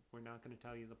 We're not going to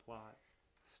tell you the plot,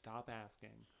 stop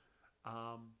asking.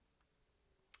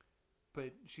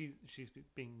 But she's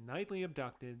being nightly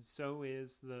abducted, so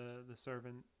is the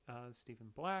servant Stephen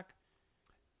Black,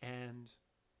 and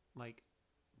like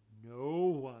no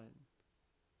one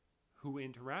who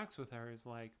interacts with her is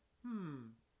like,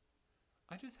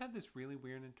 I just had this really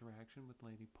weird interaction with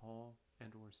Lady Paul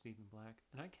and or Stephen Black,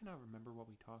 and I cannot remember what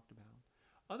we talked about.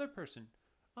 Other person,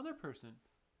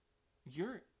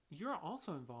 you're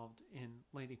also involved in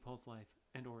Lady Paul's life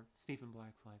and or Stephen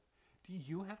Black's life. Do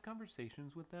you have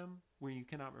conversations with them where you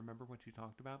cannot remember what you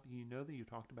talked about, but you know that you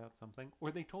talked about something, or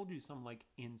they told you some like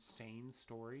insane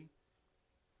story?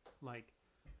 Like,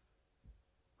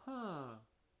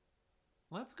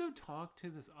 let's go talk to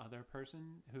this other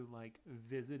person who like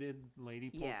visited Lady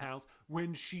Pole's Yeah. house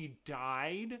when she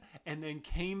died and then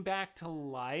came back to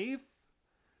life.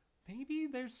 Maybe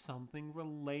there's something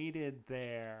related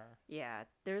there. Yeah,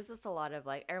 there's just a lot of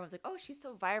like everyone's like, "Oh, she's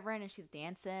so vibrant and she's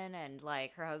dancing," and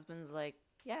like her husband's like,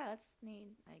 "Yeah, that's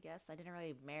neat. I guess I didn't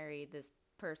really marry this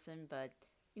person, but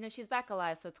she's back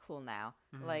alive, so it's cool now.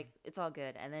 Mhm. Like it's all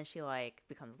good." And then she like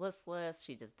becomes listless.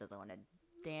 She just doesn't want to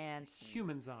dance.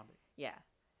 Human zombie. Yeah,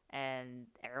 and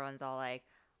everyone's all like,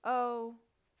 "Oh,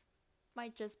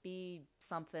 might just be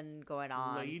something going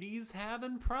on." Ladies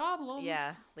having problems.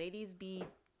 Yeah, ladies be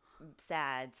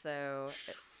sad, so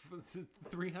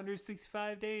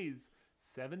 365 days,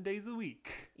 7 days a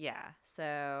week. yeah,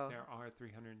 so There are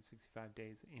 365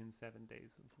 days in 7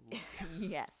 days of the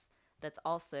week. yes, that's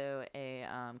also a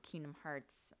Kingdom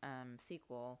Hearts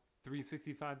sequel.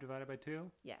 365 divided by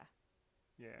 2? Yeah,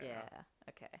 Yeah.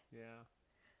 okay. Yeah.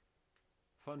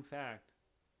 Fun fact.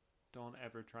 Don't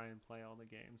ever try and play all the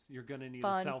games. You're going to need a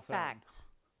Fun cell phone. fact.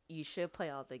 You should play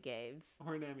all the games.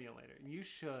 Or an emulator. You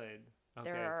should. Okay,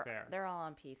 fair. They're all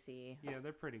on PC. Yeah,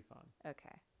 they're pretty fun.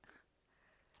 Okay.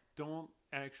 Don't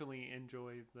actually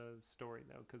enjoy the story,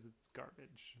 though, because it's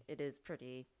garbage. It is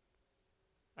pretty.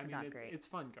 I mean, Not it's great. it's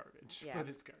fun garbage, Yeah. but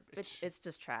it's garbage. It's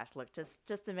just trash. Look, just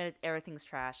admit it, everything's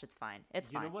trash. It's fine. It's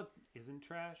You fine. know what isn't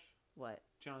trash? What?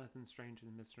 Jonathan Strange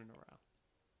and Mr. Norrell.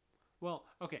 Well,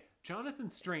 okay, Jonathan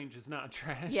Strange is not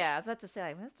trash. Yeah, I was about to say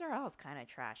like Mr. Owl's kind of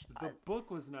trash. The book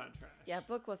was not trash. Yeah,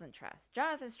 book wasn't trash.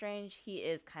 Jonathan Strange, he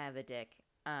is kind of a dick.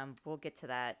 We'll get to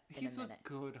that in He's a a minute.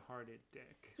 good-hearted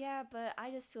dick. Yeah, but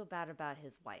I just feel bad about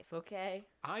his wife, okay?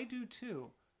 I do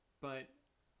too, but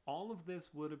all of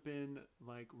this would have been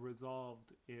like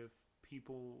resolved if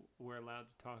people were allowed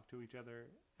to talk to each other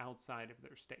outside of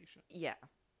their station. Yeah,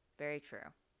 very true.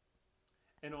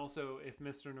 And also if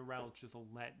Mr. Norrell just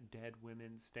let dead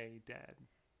women stay dead.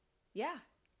 Yeah,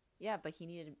 yeah, but he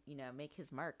needed to, make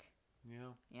his mark.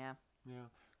 Yeah. Yeah. Yeah.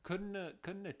 Couldn't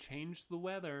have changed the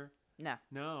weather.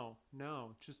 No.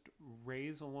 No. Just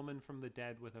raise a woman from the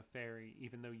dead with a fairy,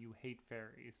 even though you hate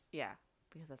fairies. Yeah,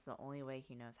 because that's the only way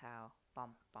he knows how.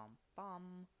 Bum, bum,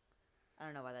 bum. I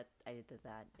don't know why I did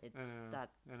that. It's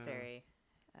not very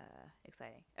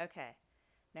exciting. Okay.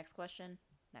 Next question.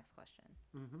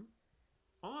 Mm-hmm.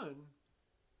 On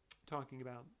talking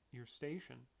about your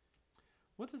station,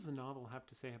 what does the novel have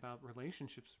to say about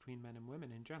relationships between men and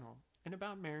women in general, and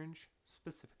about marriage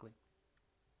specifically?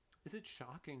 Is it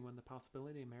shocking when the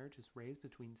possibility of marriage is raised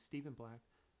between Stephen Black,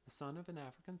 the son of an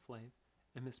African slave,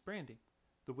 and Miss Brandy,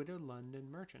 the widowed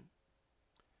London merchant?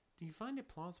 Do you find it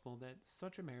plausible that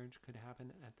such a marriage could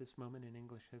happen at this moment in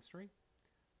English history?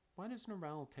 Why does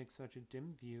Norrell take such a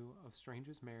dim view of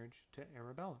Strange's marriage to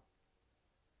Arabella?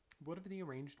 What of the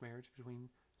arranged marriage between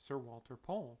Sir Walter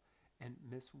Pole and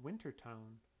Miss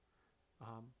Wintertown?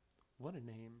 What a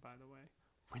name, by the way.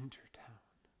 Wintertown.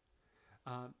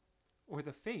 Or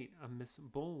the fate of Miss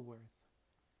Bulworth,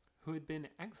 who had been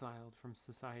exiled from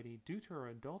society due to her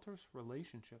adulterous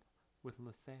relationship with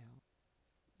LaSalle.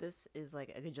 This is like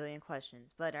a gajillion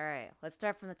questions, but all right, let's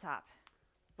start from the top.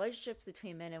 Relationships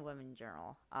between men and women in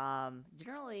general.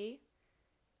 Generally,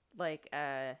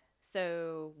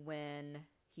 so when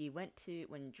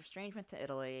Strange went to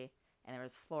Italy, and there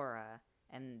was Flora,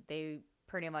 and they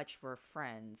pretty much were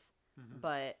friends,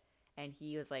 and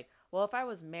he was like, well, if I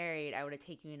was married, I would have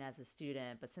taken you in as a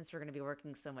student, but since we're going to be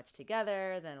working so much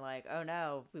together, then oh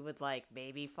no, we would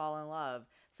maybe fall in love.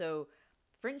 So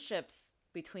friendships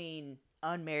between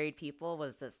unmarried people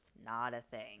was just not a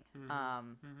thing.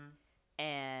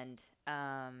 And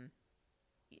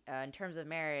in terms of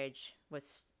marriage,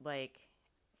 was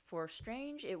for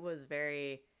Strange, it was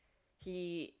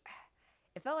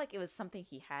it felt like it was something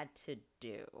he had to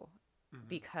do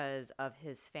because of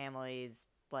his family's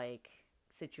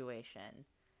situation.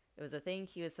 It was a thing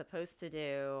he was supposed to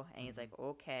do, and he's like,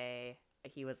 okay.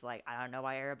 He was like, I don't know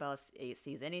why Arabella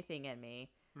sees anything in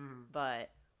me, but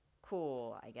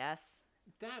cool, I guess.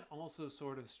 That also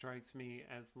sort of strikes me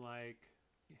as I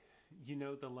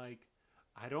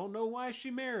don't know why she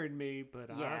married me,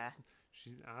 but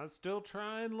I still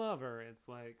try and love her. It's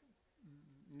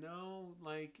no,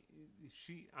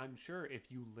 I'm sure if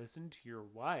you listen to your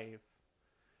wife,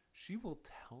 she will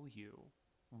tell you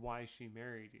why she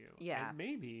married you. Yeah. And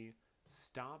maybe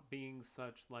stop being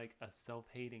such a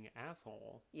self-hating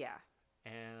asshole. Yeah.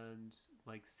 And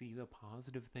see the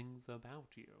positive things about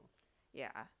you.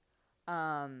 Yeah.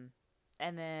 And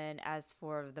then as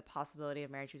for the possibility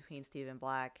of marriage between Stephen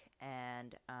Black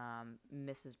and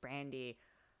Mrs. Brandy,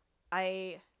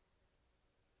 I'm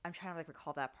trying to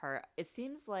recall that part. It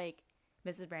seems like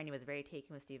Mrs. Brandy was very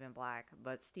taken with Stephen Black,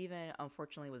 but Stephen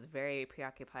unfortunately was very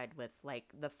preoccupied with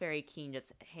the Fairy King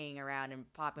just hanging around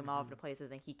and popping all over the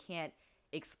places, and he can't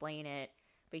explain it.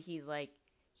 But he's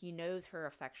he knows her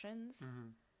affections.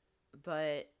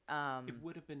 But it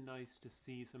would have been nice to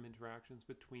see some interactions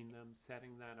between them,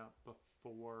 setting that up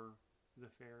before the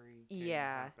fairy king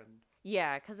happened.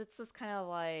 Yeah, because it's just kind of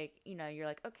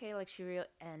you're okay, she real,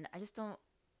 and I just don't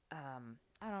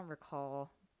I don't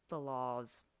recall the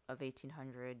laws of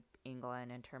 1800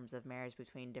 England in terms of marriage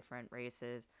between different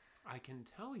races. I can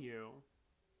tell you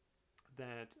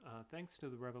that thanks to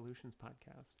the Revolutions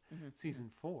podcast, season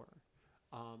 4.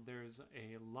 There's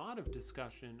a lot of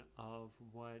discussion of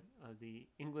what the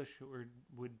English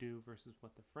would do versus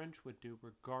what the French would do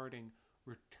regarding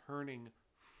returning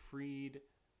freed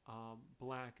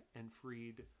black and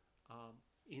freed.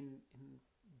 In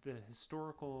the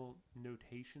historical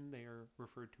notation, they are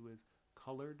referred to as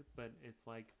colored, but it's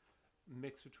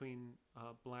mixed between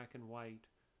black and white,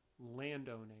 land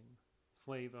owning,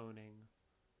 slave owning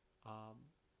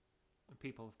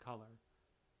people of color.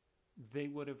 They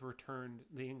would have returned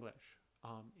the English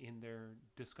in their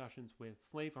discussions with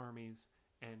slave armies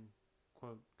and,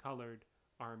 quote, colored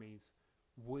armies,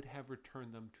 would have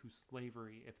returned them to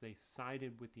slavery if they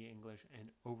sided with the English and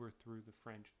overthrew the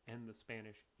French and the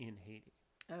Spanish in Haiti.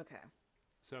 Okay.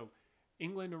 So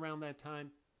England around that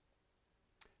time,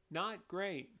 not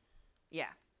great.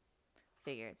 Yeah.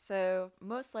 Figured. So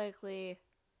most likely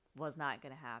was not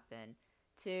going to happen.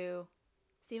 2,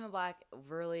 Stephen Black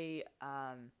really...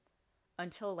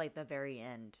 until the very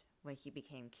end when he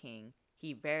became king,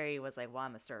 he very was like, well,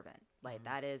 I'm a servant. Like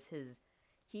that is his.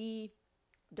 He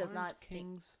does Aren't not think,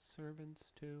 kings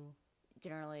servants too?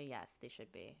 generally, yes, they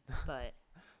should be, but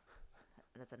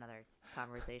that's another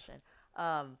conversation.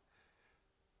 Um,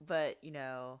 but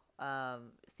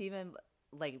Stephen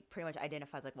like pretty much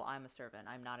identifies like, well, I'm a servant,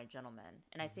 I'm not a gentleman.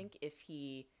 And I think if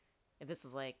this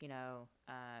was like,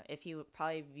 if he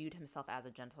probably viewed himself as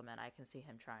a gentleman, I can see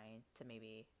him trying to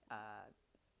maybe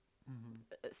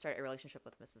start a relationship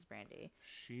with Mrs. Brandy.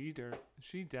 She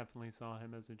definitely saw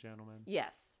him as a gentleman.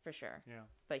 Yes, for sure. Yeah.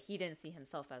 But he didn't see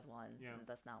himself as one. Yeah. And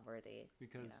that's not worthy.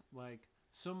 Because like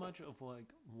so much of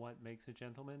like what makes a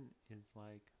gentleman is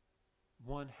like,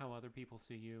 one, how other people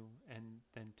see you, and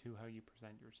then two, how you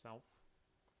present yourself.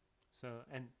 So,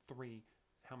 and three,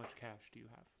 how much cash do you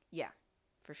have? Yeah,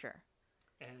 for sure.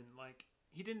 And like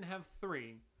he didn't have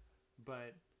three,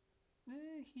 but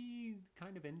he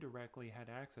kind of indirectly had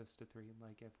access to three.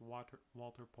 Like if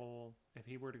Walter Pole, if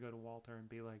he were to go to Walter and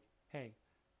be like, "Hey,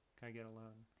 can I get a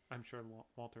loan?" I'm sure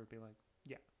Walter would be like,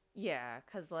 "Yeah." Yeah,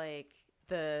 because like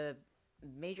the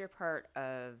major part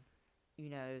of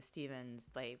Steven's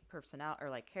like personality or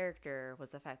like character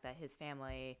was the fact that his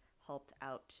family helped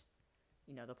out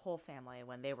the Pole family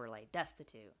when they were like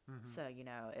destitute. So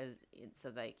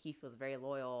so like he feels very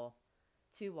loyal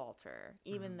to Walter,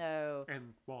 even though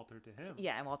and Walter to him.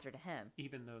 Yeah, and Walter to him.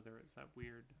 Even though there is that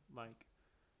weird like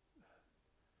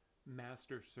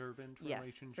master servant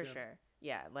relationship. Yes, for sure.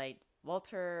 Yeah, like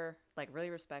Walter like really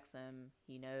respects him.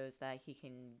 He knows that he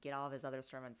can get all of his other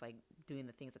servants like doing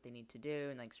the things that they need to do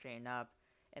and like straighten up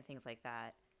and things like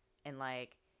that. And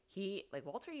like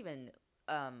Walter even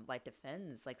like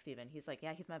defends like Steven. He's like,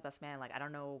 yeah, he's my best man. Like I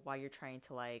don't know why you're trying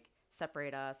to like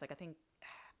separate us. Like I think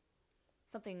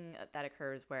something that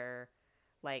occurs where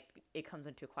like it comes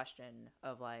into question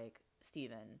of like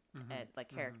Steven and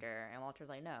like character, and Walter's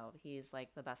like, no, he's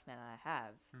like the best man that I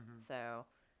have. So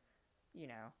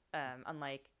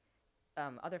unlike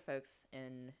other folks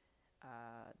in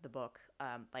the book,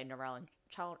 like Norrell and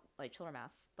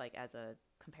Childermass, like as a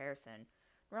comparison,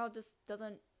 Norrell just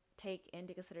doesn't take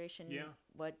into consideration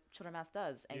what Childermass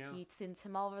does, and he sends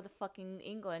him all over the fucking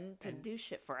England to do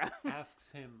shit for him. Asks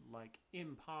him like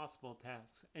impossible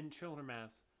tasks, and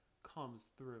Childermass comes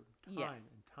through time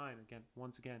and time again.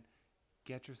 Once again,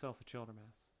 get yourself a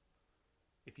Childermass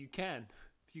if you can.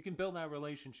 If you can build that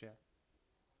relationship.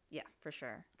 Yeah, for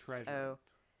sure. Treasure.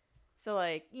 So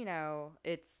like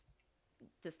it's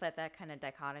just that kind of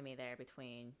dichotomy there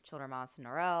between Childermass and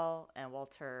Norrell and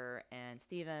Walter and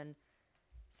Steven.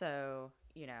 So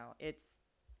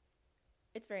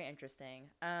it's very interesting.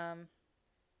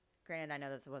 Granted, I know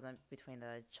this wasn't between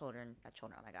the oh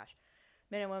my gosh,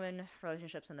 men and women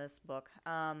relationships in this book.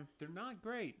 They're not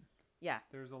great. Yeah.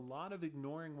 There's a lot of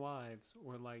ignoring wives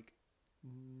or like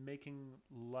making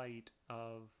light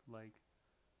of like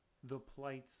the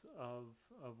plights of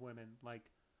women, like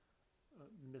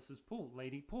Mrs. Poole,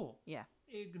 Lady Poole. Yeah.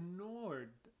 Ignored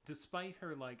despite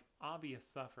her like obvious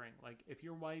suffering. Like if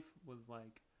your wife was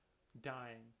like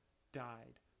died,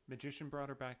 magician brought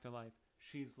her back to life,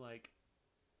 she's like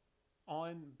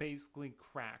on basically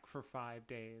crack for 5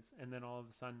 days, and then all of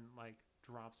a sudden like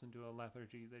drops into a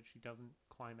lethargy that she doesn't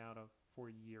climb out of for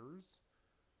years.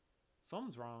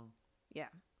 Something's wrong. Yeah.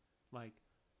 Like,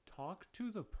 talk to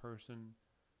the person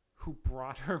who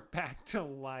brought her back to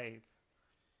life.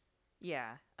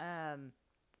 Yeah. A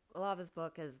lot of this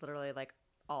book is literally like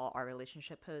all our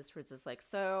relationship posts where it's just like,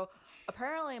 so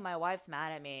apparently my wife's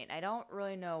mad at me and I don't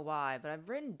really know why, but I've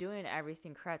been doing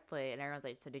everything correctly. And everyone's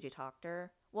like, so did you talk to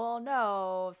her? Well,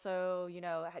 no. So,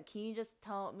 can you just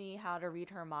tell me how to read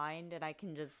her mind and I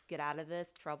can just get out of this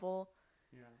trouble?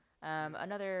 Yeah.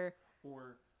 Another...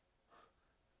 Or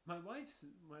my wife's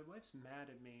mad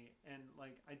at me and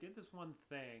like I did this one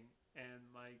thing and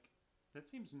like that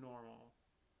seems normal.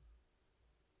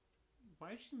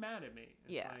 Why is she mad at me?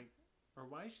 It's like, or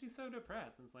why is she so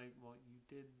depressed? And it's like, well, you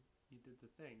did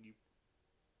the thing.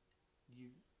 You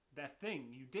that thing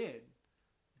you did.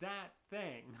 That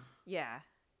thing. Yeah.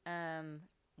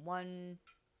 One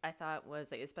I thought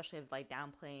was like, especially of like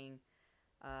downplaying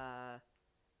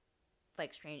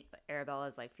like strange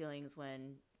Arabella's like feelings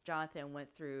when Jonathan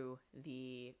went through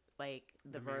the road.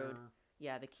 Mirror.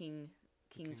 Yeah, the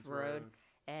King's Road.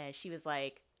 And she was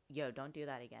like, yo, don't do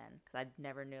that again, because I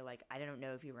never knew, like, I didn't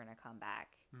know if you were gonna come back.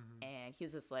 And he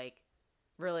was just like,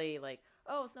 really like,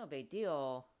 oh, it's no big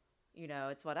deal,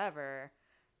 it's whatever,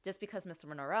 just because Mr.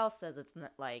 Norrell says it's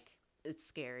not like it's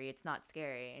scary, it's not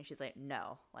scary. And she's like,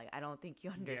 no, like, I don't think you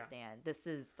understand. This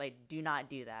is like, do not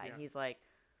do that. And he's like,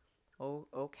 oh,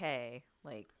 okay,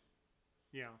 like,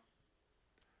 yeah,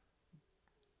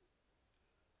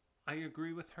 I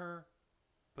agree with her,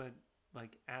 but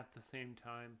like at the same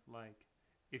time, like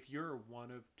if you're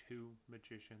one of two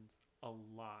magicians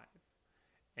alive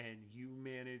and you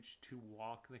manage to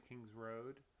walk the King's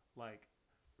Road, like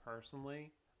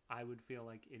personally, I would feel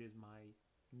like it is my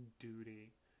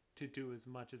duty to do as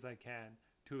much as I can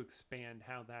to expand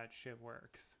how that shit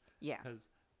works. Yeah. Because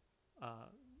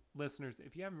listeners,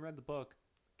 if you haven't read the book,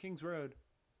 King's Road,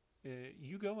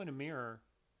 you go in a mirror,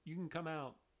 you can come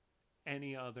out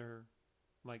any other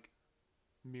like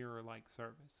mirror-like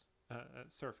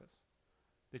surface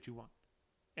that you want,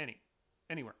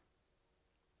 anywhere.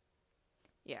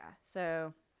 Yeah.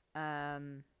 So,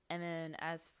 and then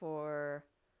as for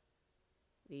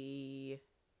the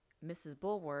Mrs.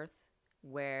 Bulworth,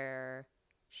 where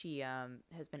she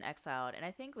has been exiled, and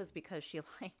I think it was because she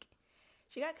like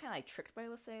she got kind of like tricked by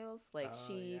LaSalle's. Like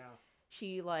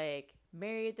she like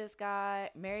married this guy,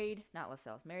 not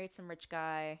LaSalle's, married some rich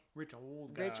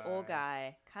old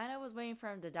guy. Kind of was waiting for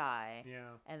him to die.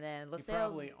 Yeah. And then LaSalle's he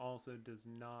probably also does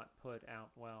not put out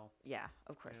well. Yeah,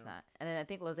 of course not. And then I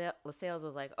think LaSalle's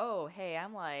was like, oh hey,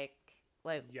 I'm like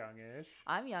youngish.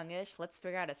 I'm youngish. Let's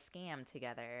figure out a scam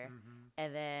together. Mm-hmm.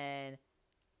 And then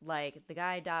like the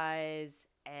guy dies,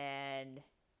 and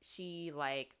she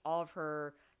like all of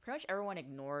her pretty much everyone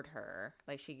ignored her.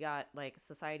 Like she got like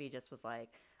society just was like,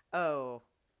 oh,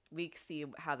 we see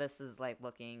how this is like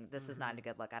looking. This is not a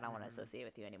good look. I don't want to associate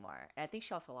with you anymore. And I think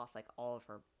she also lost like all of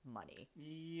her money.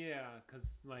 Yeah,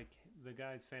 because like the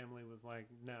guy's family was like,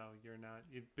 no, you're not,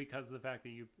 because of the fact that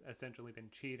you've essentially been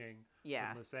cheating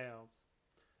with LaSalle's.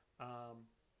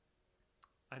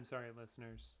 I'm sorry,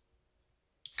 listeners.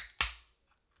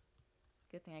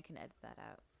 Good thing I can edit that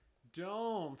out.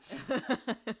 Don't.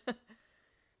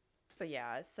 But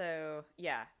yeah, so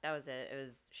yeah, that was it. It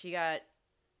was she got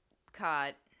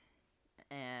caught,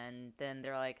 and then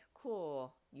they're like,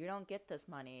 "Cool, you don't get this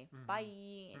money. Bye."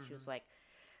 And she was like,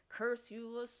 "Curse you,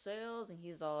 LaSalle's," and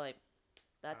he's all like,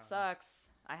 "That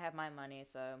sucks. I have my money,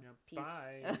 so peace."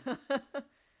 Bye.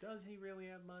 Does he really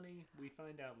have money? We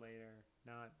find out later.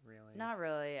 Not really. Not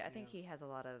really. I think he has a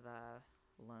lot of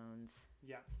loans.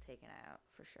 Yes. Taken out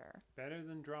for sure. Better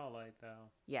than Drawlight, though.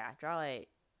 Yeah, Drawlight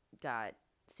got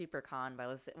super conned by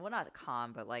LaSalle. Well, not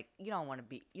con, but like you don't want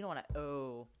to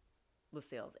owe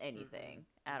LaSalle's anything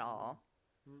at all.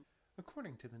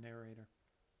 According to the narrator,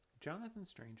 Jonathan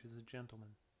Strange is a gentleman.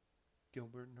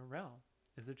 Gilbert Norrell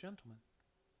is a gentleman.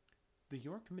 The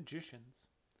York magicians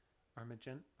are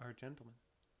gentlemen.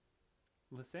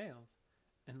 LaSalle's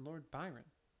and Lord Byron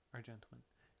are gentlemen.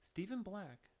 Stephen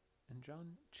Black and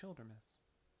John Childermas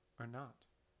are not.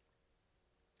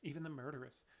 Even the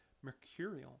murderous,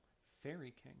 mercurial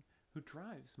Fairy King, who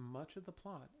drives much of the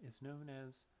plot, is known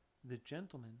as the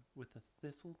gentleman with the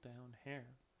thistle-down hair.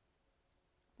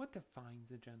 What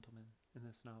defines a gentleman in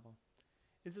this novel?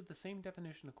 Is it the same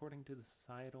definition according to the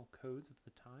societal codes of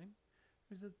the time,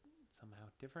 or is it somehow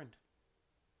different?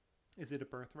 Is it a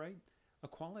birthright, a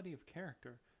quality of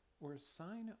character, or a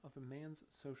sign of a man's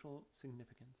social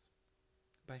significance?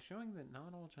 By showing that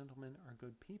not all gentlemen are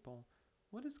good people,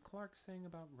 what is Clark saying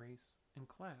about race and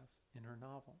class in her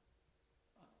novel?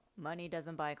 Money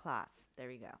doesn't buy class.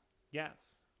 There you go.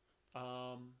 Yes.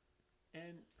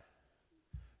 And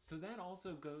so that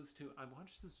also goes to, I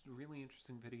watched this really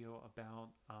interesting video about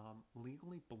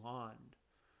Legally Blonde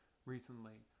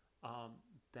recently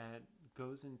that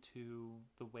goes into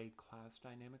the way class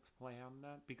dynamics play out in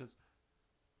that, because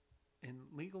in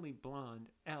Legally Blonde,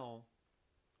 Elle,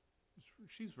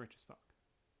 she's rich as fuck,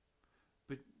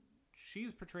 but she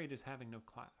is portrayed as having no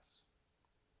class,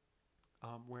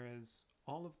 whereas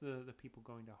all of the people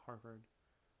going to Harvard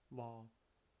Law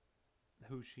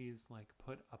who she's like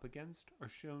put up against are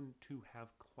shown to have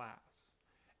class,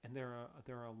 and there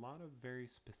are a lot of very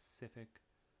specific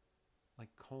like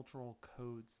cultural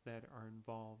codes that are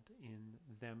involved in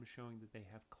them showing that they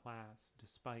have class,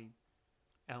 despite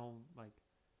Elle like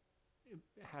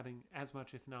having as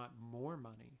much, if not more,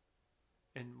 money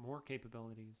and more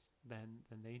capabilities than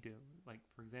they do. Like,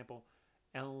 for example,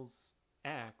 Elle's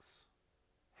ex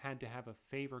had to have a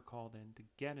favor called in to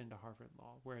get into Harvard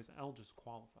Law, whereas Elle just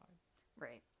qualified.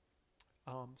 Right.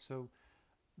 So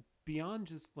beyond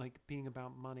just like being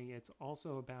about money, it's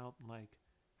also about like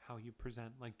how you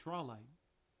present. Like Drawlight,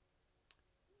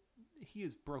 he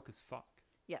is broke as fuck.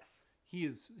 Yes. He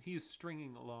is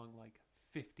stringing along like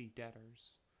 50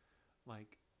 debtors,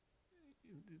 like,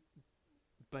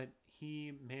 but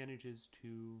he manages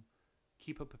to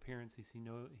keep up appearances. He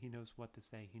knows what to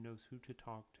say. He knows who to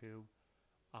talk to.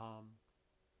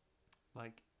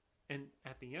 Like, and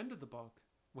at the end of the book,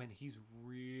 when he's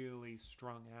really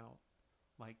strung out,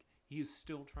 like he is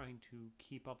still trying to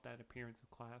keep up that appearance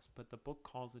of class, but the book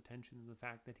calls attention to the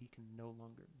fact that he can no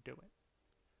longer do it.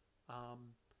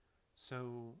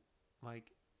 So,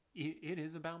 like, it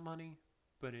is about money,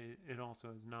 but it also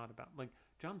is not about, like,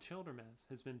 John Childermas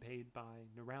has been paid by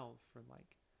Norrell for,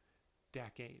 like,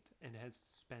 decades and has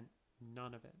spent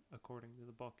none of it, according to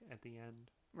the book at the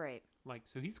end. Right. Like,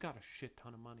 so he's got a shit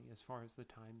ton of money as far as the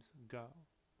times go.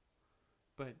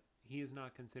 But he is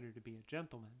not considered to be a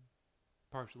gentleman.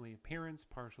 Partially appearance,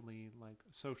 partially, like,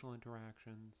 social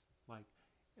interactions. Like,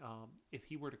 if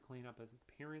he were to clean up his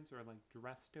appearance or, like,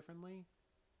 dress differently,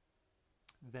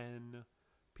 then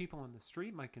people on the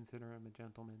street might consider him a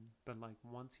gentleman. But, like,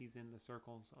 once he's in the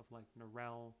circles of, like,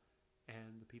 Norrell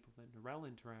and the people that Norrell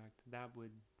interact, that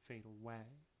would fade away.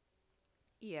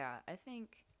 Yeah, I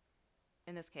think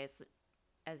in this case,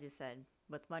 as you said,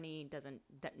 with money doesn't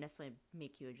necessarily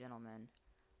make you a gentleman.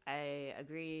 I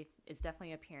agree. It's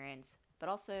definitely appearance, but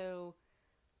also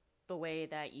the way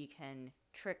that you can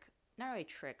trick, not really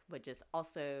trick, but just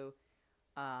also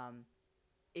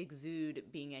exude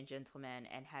being a gentleman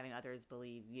and having others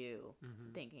believe you,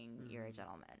 thinking you're a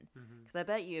gentleman. Because I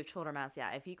bet you if Childermas,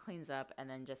 if he cleans up and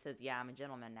then just says, yeah, I'm a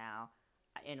gentleman now,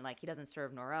 and, like, he doesn't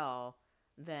serve Norrell,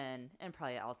 then, and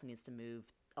probably also needs to move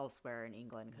elsewhere in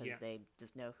England because they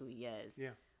just know who he is.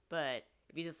 Yeah. But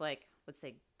if he just, like, let's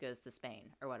say goes to Spain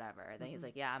or whatever, then he's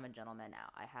like, yeah, I'm a gentleman now.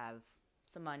 I have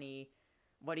some money.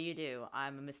 What do?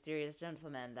 I'm a mysterious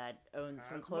gentleman that owns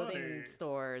some clothing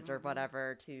stores or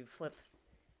whatever to flip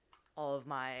all of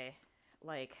my,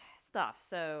 like, stuff.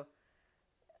 So,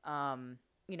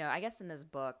 I guess in this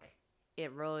book,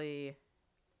 it really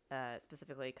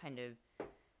specifically kind of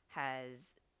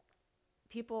has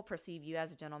people perceive you as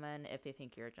a gentleman if they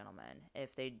think you're a gentleman.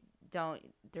 If they don't,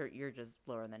 you're just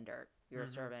lower than dirt. You're a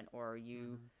servant, or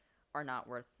you are not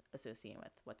worth associating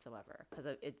with whatsoever. Because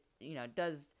it,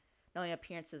 does not only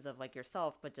appearances of, like,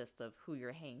 yourself, but just of who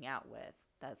you're hanging out with.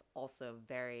 That's also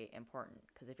very important.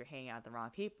 Because if you're hanging out with the wrong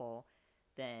people,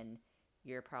 then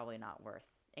you're probably not worth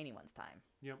anyone's time.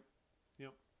 Yep.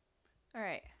 All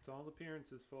right. It's all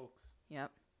appearances, folks.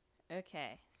 Yep.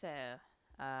 Okay. So,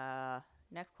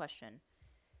 next question.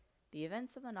 The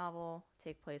events of the novel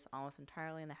take place almost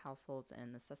entirely in the households and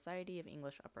in the society of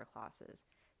English upper classes.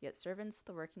 Yet servants,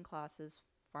 the working classes,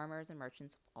 farmers, and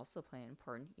merchants also play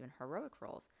important, even heroic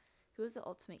roles. Who is the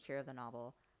ultimate hero of the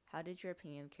novel? How did your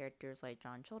opinion of characters like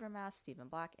John Childermas, Stephen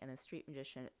Black, and the street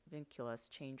magician Vinculus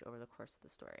change over the course of the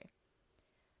story?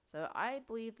 So I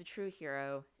believe the true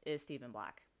hero is Stephen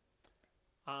Black.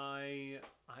 I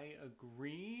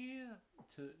agree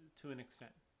to an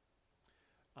extent.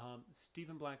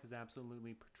 Stephen Black is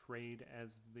absolutely portrayed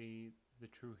as the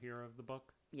true hero of the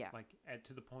book. Yeah. Like,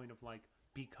 to the point of, like,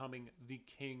 becoming the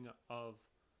king of,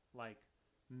 like,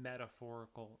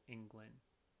 metaphorical England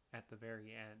at the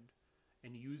very end,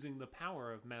 and using the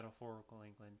power of metaphorical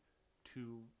England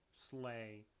to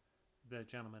slay the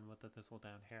gentleman with the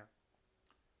thistledown hair.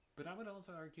 But I would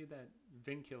also argue that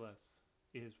Vinculus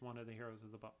is one of the heroes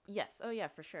of the book. Yes. Oh, yeah,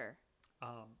 for sure.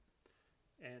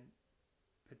 And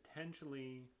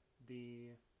potentially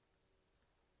the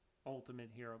ultimate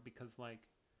hero, because, like,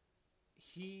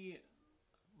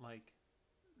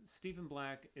 Stephen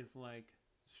Black is, like,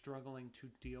 struggling to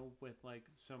deal with, like,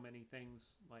 so many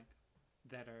things, like,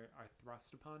 that are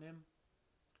thrust upon him.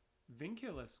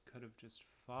 Vinculus could have just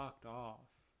fucked off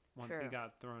once he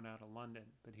got thrown out of London,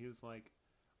 but he was like,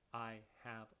 I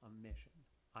have a mission.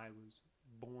 I was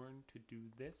born to do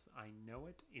this. I know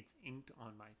it. It's inked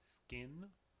on my skin.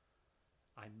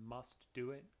 I must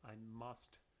do it. I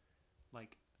must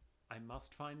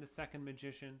find the second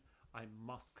magician. I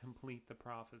must complete the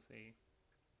prophecy.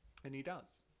 And he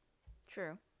does.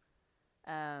 True.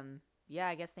 Yeah,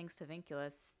 I guess thanks to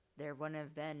Vinculus, there wouldn't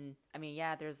have been... I mean,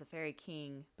 yeah, there's the Fairy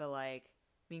King, but, like,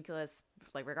 Vinculus,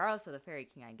 like, regardless of the Fairy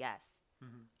King, I guess,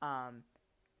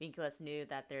 Vinculus knew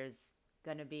that there's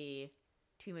going to be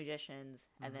two magicians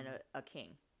and then a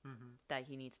king that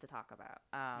he needs to talk about.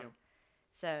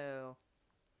 So,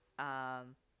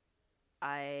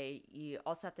 you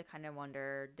also have to kind of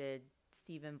wonder, did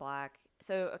Stephen Black...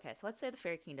 So, okay, so let's say the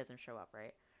Fairy King doesn't show up,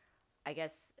 right? I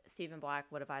guess Stephen Black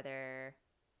would have either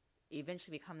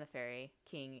eventually become the Fairy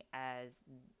King as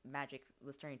magic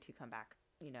was starting to come back,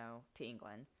 to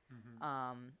England.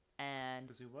 And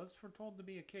because he was foretold to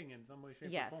be a king in some way, shape, or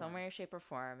form. Yeah, some way, shape, or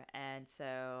form. And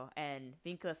so, and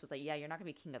Vinculus was like, yeah, you're not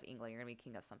going to be king of England. You're going to be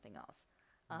king of something else.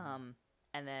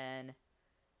 And then,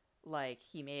 like,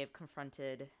 he may have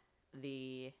confronted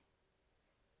the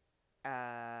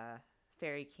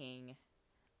Fairy King.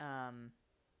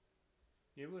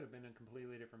 It would have been a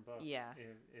completely different book. Yeah.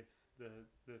 If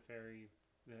the fairy,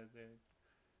 the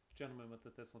Gentleman with the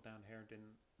Thistledown Hair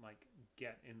didn't like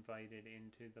get invited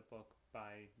into the book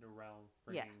by Norrell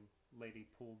Yeah, bringing Lady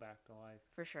Poole back to life.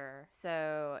 for sure.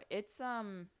 So it's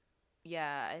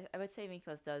yeah, I would say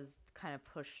Miklos does kind of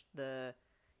push the.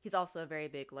 He's also a very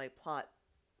big like plot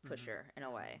Mm-hmm. pusher in a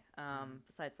Mm-hmm. way. Mm-hmm.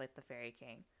 Besides like the Fairy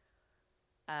King.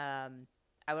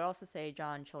 I would also say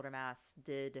John Childermass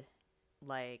did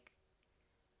like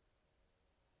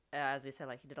as we said,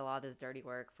 like he did a lot of this dirty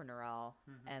work for Norel,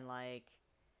 Mm-hmm. and like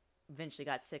eventually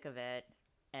got sick of it,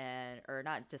 and or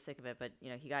not just sick of it, but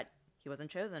he wasn't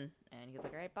chosen, and he was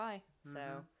like, all right, bye. So,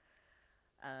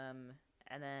 Mm-hmm. um,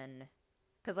 and then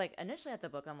because like initially at the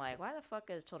book, I'm like, why the fuck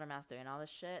is Childermass doing all this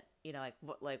shit?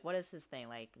 What is his thing?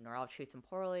 Like Norel treats him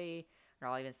poorly.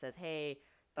 Norel even says, hey.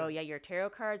 Oh Does yeah, your tarot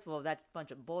cards. Well, that's a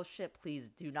bunch of bullshit. Please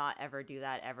do not ever do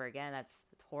that ever again. That's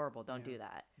horrible. Don't yeah do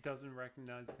that. doesn't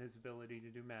recognize his ability to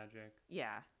do magic.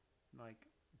 Yeah, Like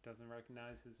doesn't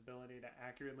recognize his ability to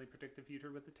accurately predict the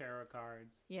future with the tarot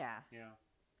cards. yeah. Yeah,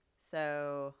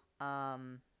 So,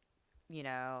 you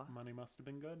know, money must have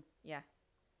been good. yeah.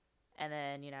 And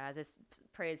then as I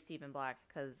praised Stephen Black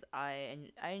because I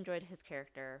enjoyed his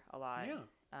character a lot,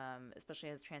 Yeah. especially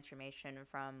his transformation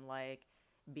from like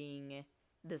being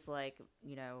this like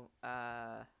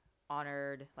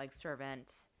honored like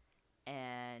servant,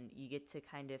 and you get to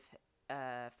kind of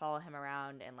follow him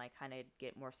around and like kind of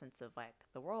get more sense of like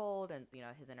the world and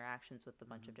his interactions with a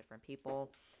bunch of Mm-hmm. different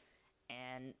people,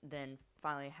 and then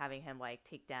finally having him like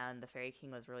take down the Fairy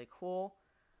King was really cool.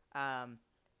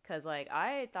 Because like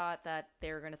I thought that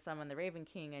they were gonna summon the Raven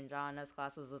King, and John S.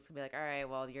 Classes was gonna be like, all right,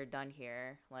 well you're done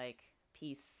here, like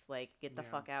peace, like get the Yeah.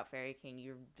 fuck out, Fairy King,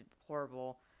 you're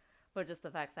horrible. But just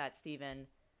the fact that Steven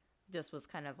just was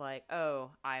kind of like,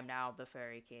 oh, I'm now the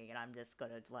Fairy King, and I'm just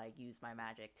gonna like use my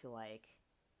magic to like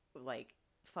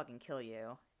fucking kill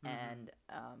you, Mm-hmm. and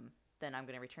then I'm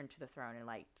gonna return to the throne and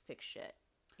like fix shit,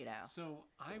 you know? So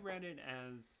I read it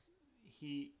as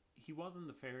he wasn't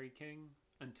the Fairy King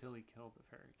until he killed the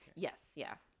Fairy King. Yes,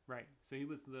 yeah, Right. So he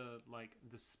was the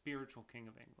spiritual king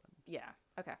of England yeah,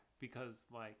 okay, because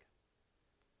like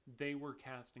they were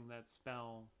casting that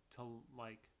spell to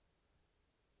like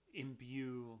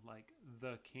imbue like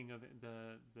the king of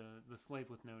the slave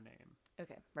with no name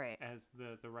okay, right, as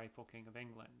the rightful king of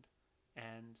England,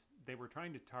 and they were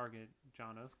trying to target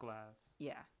John Glass,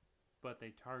 yeah, but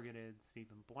they targeted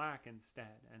Stephen Black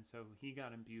instead, and so he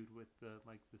got imbued with the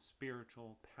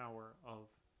spiritual power of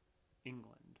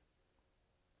England,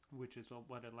 which is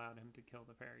what allowed him to kill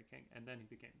the Fairy King, and then he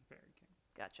became the Fairy King,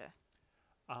 gotcha.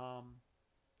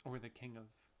 or the King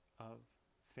of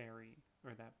Fairy,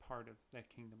 or that part of that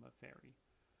kingdom of Fairy.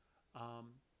 Um,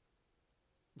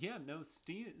 yeah, no,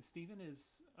 Stephen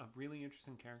is a really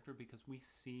interesting character because we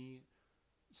see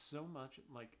so much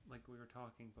like we were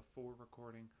talking before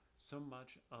recording. So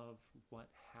much of what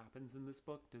happens in this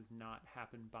book does not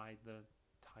happen by the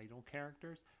title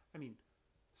characters. I mean,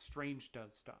 Strange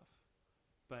does stuff,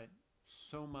 but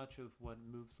so much of what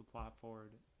moves the plot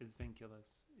forward is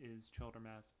Vinculus, is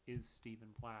Childermass, is Stephen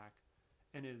Black,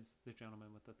 and is the gentleman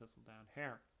with the thistledown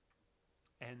hair.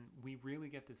 And we really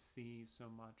get to see so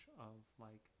much of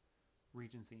like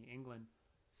Regency England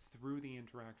through the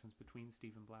interactions between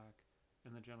Stephen Black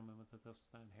and the gentleman with the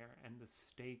thistledown hair, and the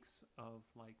stakes of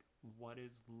like what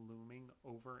is looming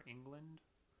over England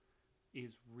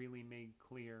is really made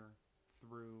clear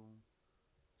through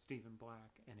Stephen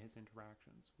Black and his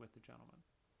interactions with the gentleman.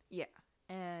 Yeah.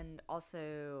 And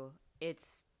also,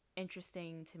 it's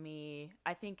interesting to me.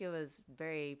 I think it was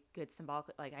very good symbolic.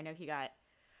 Like, I know he got.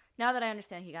 Now that I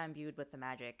understand he got imbued with the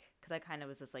magic, because I kind of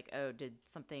was just like, oh, did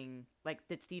something. Like,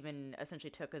 did Steven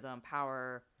essentially took his own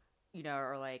power,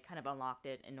 or like kind of unlocked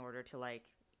it in order to, like,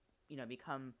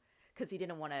 become. Because he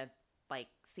didn't want to, like,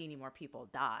 see any more people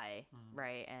die, Mm.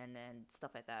 right? And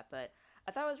stuff like that. But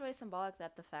I thought it was really symbolic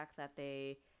that the fact that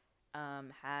they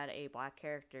had a black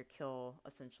character kill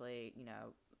essentially,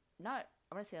 not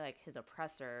I want to say like his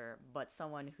oppressor, but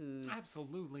someone who's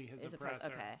Absolutely his is oppressed.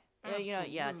 oppressor. Okay,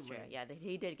 Absolutely. yeah, that's true. Yeah,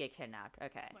 he did get kidnapped.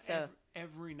 Okay, so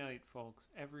Every night, folks,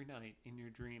 every night in your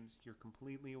dreams, you're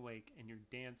completely awake and you're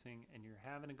dancing and you're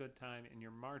having a good time and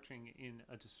you're marching in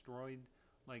a destroyed,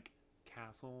 like,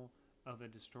 castle of a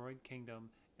destroyed kingdom,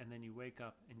 and then you wake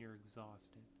up and you're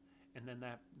exhausted. And then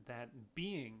that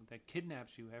being that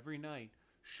kidnaps you every night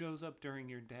shows up during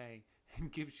your day and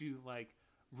gives you, like,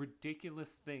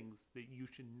 ridiculous things that you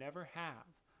should never have,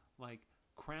 like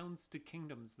crowns to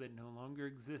kingdoms that no longer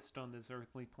exist on this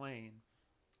earthly plane,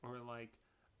 or like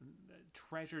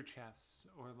treasure chests,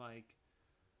 or like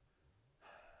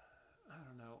I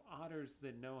don't know, otters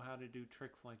that know how to do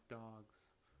tricks like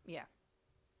dogs. yeah,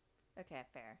 okay,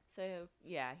 fair. So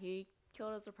yeah, he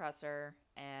killed his oppressor,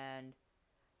 and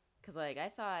because like I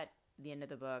thought the end of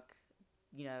the book,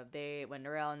 they when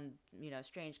Norel and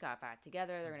Strange got back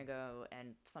together, they're gonna go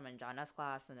and summon John S.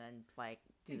 Class and then like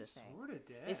do They the thing. sort of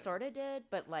did. They sort of did,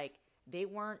 but like they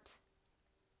weren't.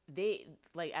 They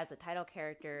like as the title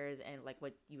characters and like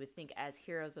what you would think as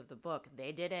heroes of the book,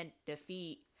 they didn't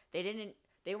defeat. They didn't.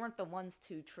 They weren't the ones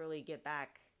to truly get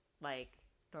back like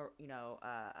the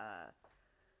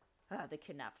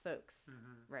kidnapped folks,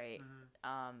 right?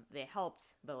 They helped,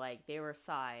 but like they were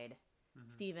side.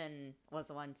 Steven was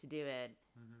the one to do it,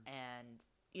 and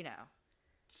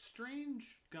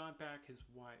Strange got back his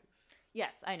wife.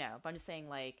 Yes, I know, but I'm just saying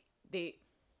like they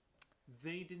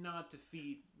did not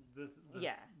defeat the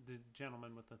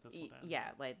gentleman with the thistledown.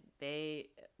 Yeah, like they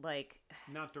like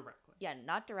not directly. Yeah,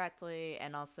 not directly,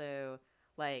 and also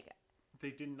like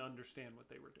they didn't understand what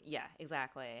they were doing. Yeah,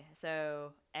 exactly.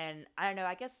 So, and I don't know,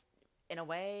 I guess in a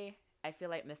way, I feel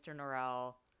like Mr.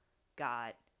 Norrell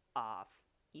got off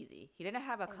easy. He didn't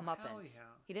have a comeuppance. Yeah.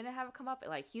 He didn't have a comeuppance.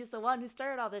 Like, he's the one who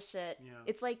started all this shit. Yeah.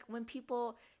 It's like when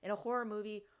people in a horror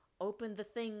movie open the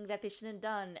thing that they shouldn't have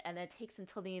done, and then it takes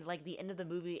until the end of the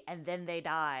movie, and then they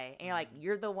die. And you're like,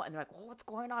 you're the one. And they're like, oh, what's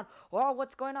going on? Oh,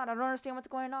 what's going on? I don't understand what's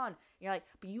going on. And you're like,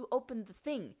 but you opened the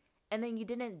thing. And then you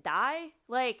didn't die,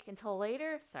 like, until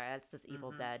later? Sorry, that's just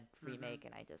Evil Dead remake,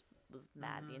 and I just was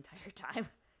mad the entire time.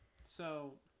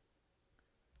 So,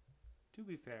 to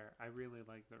be fair, I really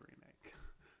like the remake.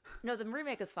 No, the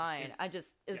remake is fine.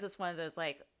 It's just one of those,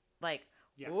 like,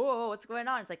 yeah. Whoa, what's going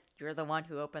on? It's like, you're the one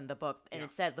who opened the book, and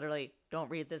it said, literally, don't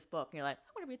read this book. And you're like,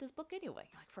 I want to read this book anyway.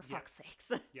 You're like, for fuck's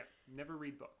sakes. Yes, never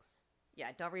read books.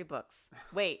 Yeah, don't read books.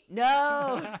 Wait,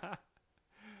 no!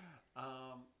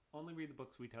 Only read the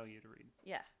books we tell you to read.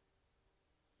 Yeah.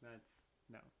 That's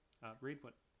no. Read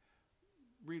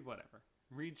whatever.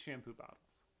 Read shampoo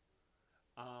bottles.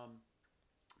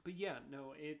 But yeah,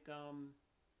 no.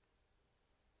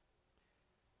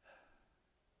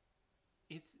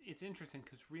 It's interesting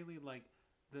because really, like,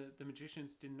 the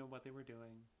magicians didn't know what they were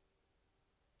doing.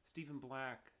 Stephen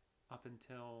Black, up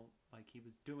until like he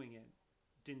was doing it,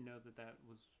 didn't know that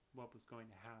was what was going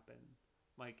to happen.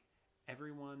 Like,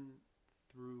 everyone,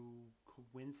 through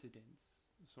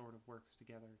coincidence, sort of works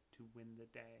together to win the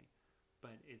day,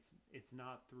 but it's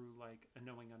not through like a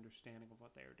knowing understanding of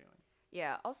what they are doing.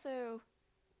 Yeah. Also,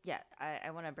 yeah,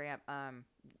 I want to bring up.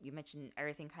 You mentioned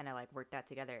everything kind of like worked out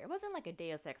together. It wasn't like a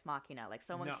Deus Ex Machina, like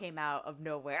someone came out of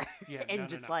nowhere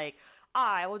and like,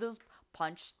 I will just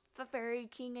punch the Fairy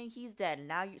King and he's dead, and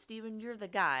now Steven, you're the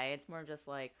guy. It's more just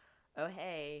like, oh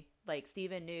hey, like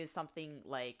Steven knew something,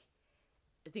 like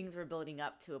things were building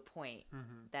up to a point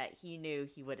that he knew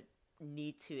he would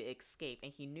need to escape,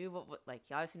 and he knew like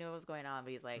he obviously knew what was going on,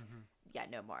 but he's like, yeah,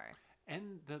 no more.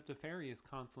 And the fairy is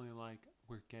constantly like,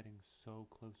 we're getting so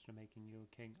close to making you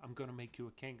a king. I'm gonna make you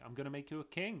a king. I'm gonna make you a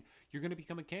king. You're gonna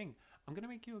become a king. I'm gonna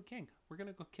make you a king. We're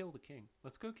gonna go kill the king.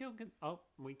 Let's go kill. Oh,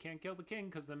 we can't kill the king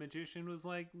because the magician was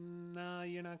like, nah,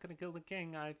 you're not gonna kill the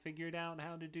king. I figured out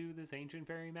how to do this ancient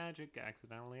fairy magic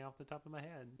accidentally off the top of my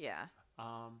head. Yeah.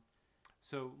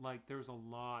 So, like, there's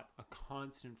a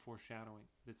constant foreshadowing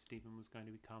that Stephen was going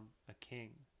to become a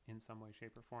king in some way,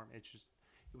 shape, or form. It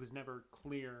was never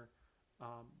clear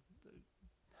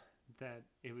that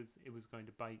it was going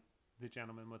to bite the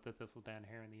gentleman with the thistledown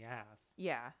hair in the ass.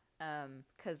 Yeah,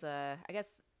 because I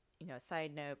guess,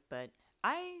 side note, but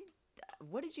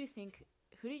what did you think?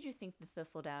 Who did you think the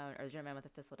thistledown or the gentleman with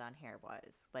the thistledown hair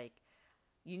was? Like,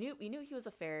 you knew he was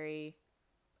a fairy,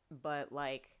 but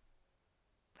like,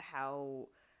 how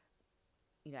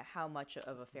much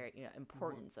of a fairy,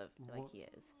 importance of like he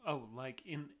is. Oh, like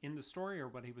in the story, or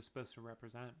what he was supposed to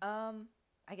represent?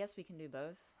 I guess we can do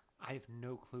both. I have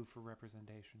no clue for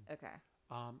representation. Okay.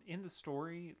 In the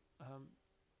story,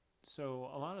 so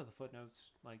a lot of the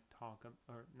footnotes like talk,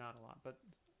 or not a lot, but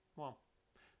well,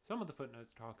 some of the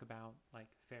footnotes talk about like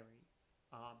fairy,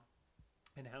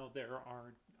 and how there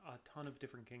are a ton of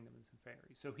different kingdoms in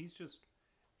fairy. So he's just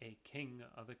a king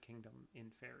of a kingdom in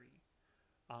fairy,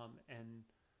 and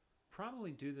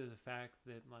probably due to the fact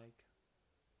that like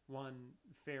one,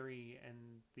 fairy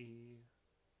and the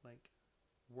like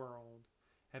world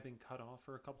have been cut off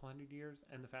for a couple hundred years,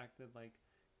 and the fact that like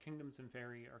kingdoms in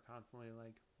fairy are constantly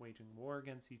like waging war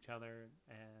against each other,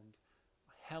 and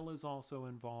hell is also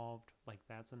involved. Like,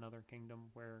 that's another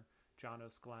kingdom where John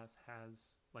S. Glass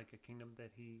has like a kingdom that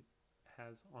he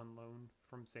has on loan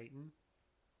from Satan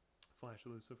 /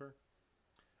 Lucifer.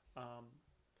 I'm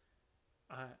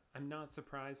not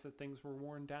surprised that things were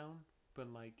worn down, but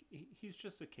like he's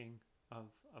just a king of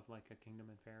like a kingdom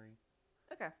in fairy.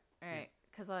 Okay, all right.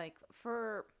 Because like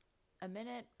for a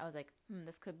minute, I was like,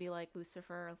 this could be like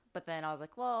Lucifer. But then I was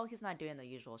like, well, he's not doing the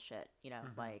usual shit,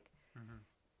 Mm-hmm. like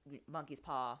Mm-hmm. monkey's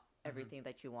paw, Mm-hmm. everything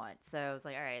that you want. So I was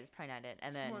like, all right, it's probably not it.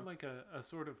 And It's then, more like a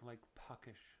sort of like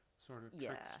puckish sort of yeah,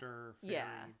 trickster yeah,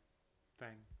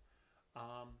 fairy thing.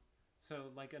 Um, so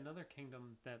like another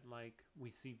kingdom that like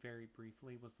we see very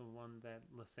briefly was the one that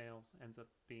Lascelles ends up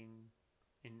being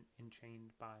enchained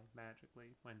by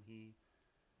magically when he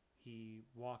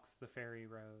walks the fairy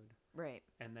road right,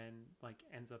 and then like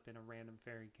ends up in a random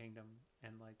fairy kingdom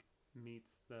and like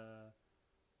meets the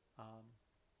um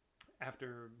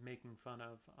after making fun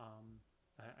of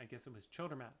I guess it was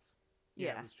Childermass.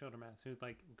 Yeah, it yeah, was Childermass who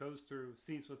like goes through,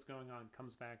 sees what's going on,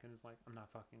 comes back and is like, I'm not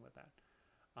fucking with that.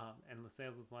 And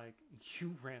Lascelles is like,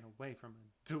 you ran away from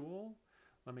a duel?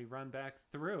 Let me run back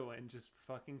through and just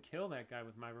fucking kill that guy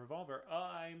with my revolver.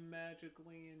 I'm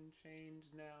magically enchained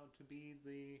now to be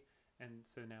the, and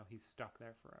so now he's stuck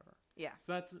there forever. yeah.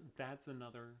 So that's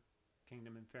another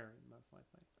kingdom in fairy, most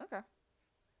likely. Okay,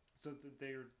 So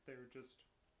they're just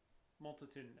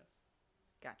multitudinous.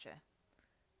 gotcha.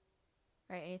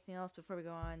 All right, anything else before we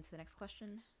go on to the next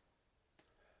question?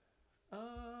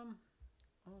 Um,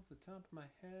 off the top of my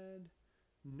head,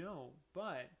 no.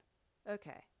 But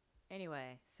Okay.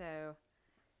 Anyway, so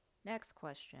next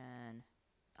question.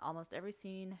 Almost every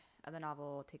scene of the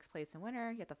novel takes place in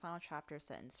winter, yet the final chapter is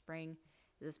set in spring.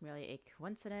 Is this merely a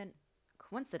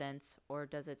coincidence, or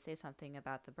does it say something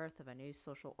about the birth of a new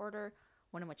social order,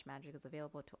 one in which magic is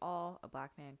available to all? A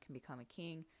black man can become a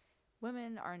king.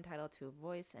 Women are entitled to a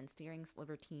voice, and steering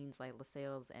libertines like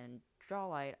Lascelles and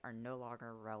Drawlight are no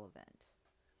longer relevant.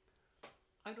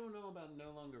 I don't know about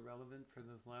no longer relevant for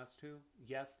those last two.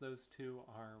 Yes, those two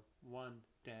are one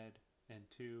dead and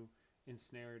two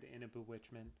ensnared in a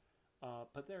bewitchment.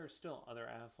 But there are still other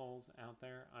assholes out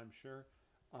there, I'm sure.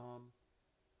 Um,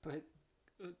 but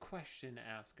question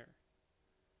asker.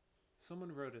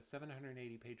 Someone wrote a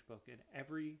 780-page book, and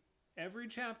every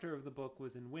chapter of the book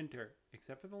was in winter,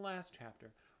 except for the last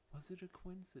chapter. Was it a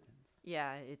coincidence?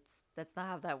 Yeah, that's not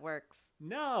how that works.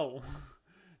 No,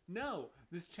 no.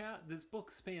 This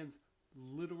book spans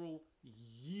literal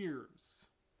years.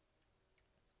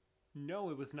 No,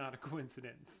 it was not a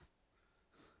coincidence.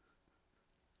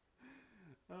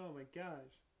 Oh my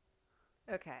gosh.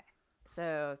 Okay.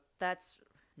 So that's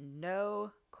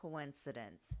no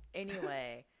coincidence.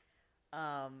 Anyway,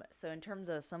 so in terms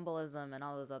of symbolism and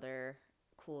all those other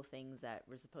cool things that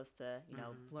we're supposed to,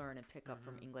 Mm-hmm. learn and pick up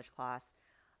from Mm-hmm. English class,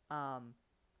 um,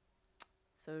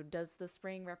 so does the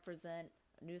spring represent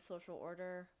a new social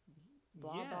order?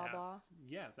 Blah blah blah.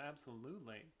 Yes,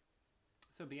 absolutely.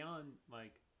 So beyond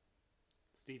like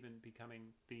Stephen becoming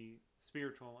the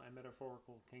spiritual and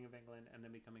metaphorical king of England and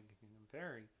then becoming king of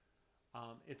fairy,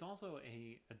 it's also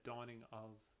a dawning of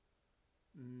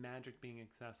magic being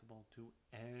accessible to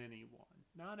anyone.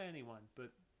 Not anyone,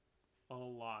 but a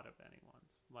lot of anyone's.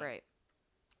 Like Right.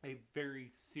 a very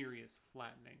serious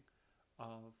flattening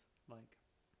of like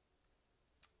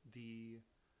the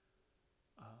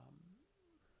um,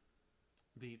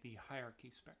 the hierarchy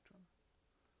spectrum.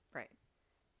 Right.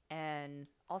 And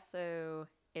also,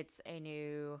 it's a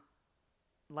new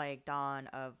like dawn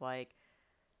of like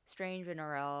Strange and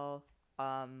Norel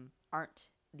aren't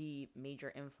the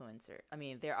major influencer. I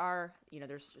mean, there are,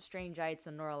 there's Strangeites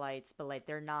and Norelites, but like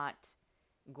they're not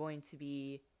going to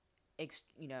be,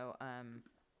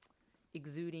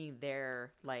 exuding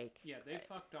their like. Yeah, they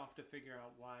fucked off to figure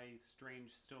out why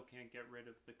Strange still can't get rid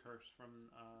of the curse from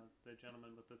the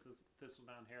gentleman with the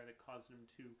thistledown hair that caused him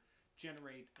to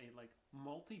generate a like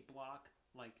multi-block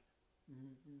like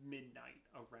midnight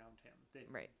around him that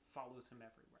Right, follows him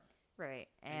everywhere right,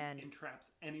 and and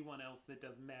entraps anyone else that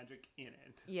does magic in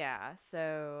it. yeah,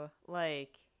 so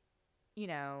like,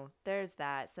 there's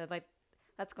that. So like,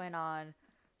 that's going on.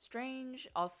 Strange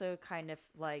also kind of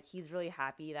like he's really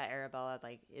happy that Arabella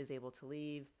like is able to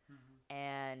leave, Mm-hmm.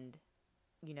 and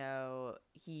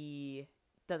he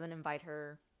doesn't invite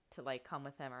her to like come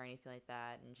with him or anything like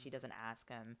that, and she doesn't ask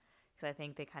him because I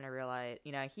think they kind of realize,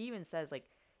 he even says like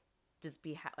just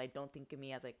like don't think of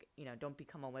me as like, don't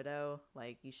become a widow,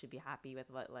 like you should be happy with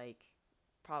what like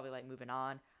probably like moving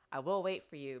on. I will wait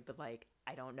for you, but like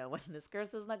I don't know when this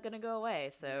curse is not gonna go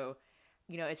away. Yeah. So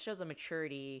it shows a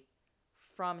maturity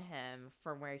from him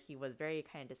from where he was very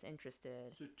kind of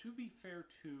disinterested. So to be fair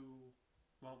to,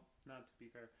 well, not to be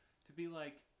fair, to be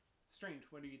like, Strange,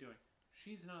 what are you doing?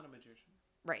 She's not a magician.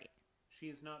 Right. She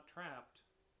is not trapped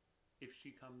if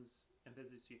she comes and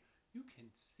visits you. You can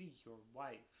see your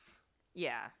wife.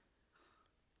 Yeah.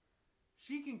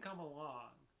 She can come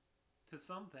along to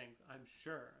some things, I'm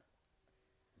sure.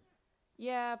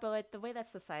 Yeah, but like the way that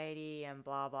society and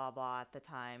blah blah blah at the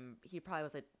time, he probably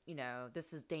was like,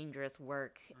 this is dangerous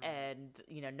work, Mm-hmm.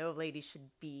 and no lady should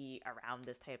be around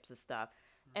this types of stuff.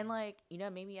 And Mm-hmm.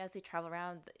 like, maybe as they travel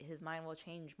around, his mind will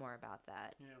change more about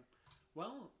that. Yeah.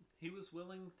 Well, he was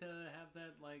willing to have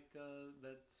that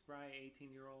that spry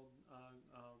 18-year-old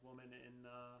woman in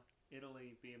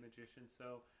Italy be a magician.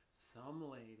 So some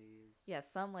ladies, Yeah,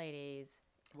 some ladies,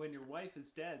 when your wife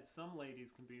is dead, some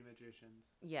ladies can be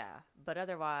magicians. yeah, but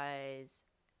otherwise,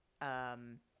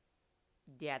 um,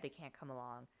 yeah, they can't come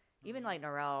along. Even Mm-hmm. like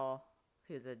Norel,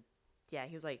 who's a, yeah,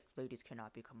 he was like, ladies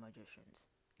cannot become magicians.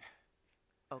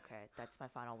 Okay, that's my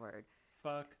final word.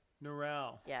 Fuck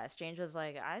Norel. Yeah, Strange was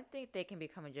like, I think they can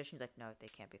become magicians. Like, no, they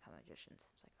can't become magicians.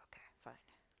 It's like, okay,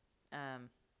 fine.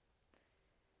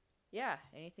 Yeah.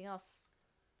 Anything else?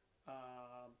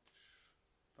 Uh,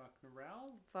 Fuck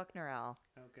Norel. Fuck Norel.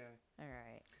 Okay. All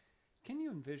right. Can you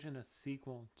envision a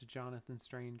sequel to Jonathan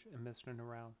Strange and Mr.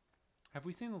 Norrell? Have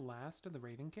we seen the last of the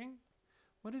Raven King?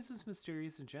 What is his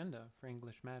mysterious agenda for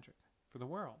English magic, for the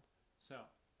world? So,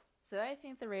 So I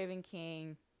think the Raven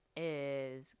King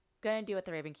is gonna do what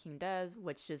the Raven King does,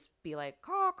 which just be like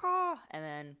caw caw, and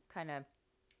then kind of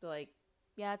be like,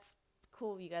 yeah, it's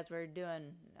cool. You guys were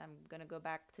doing. I'm gonna go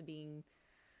back to being,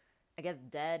 I guess,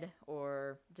 dead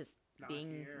or just not being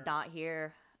here. not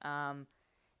here. Um,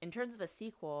 in terms of a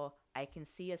sequel, I can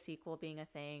see a sequel being a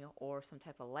thing or some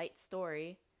type of light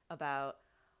story about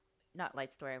not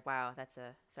light story. Wow, that's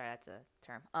a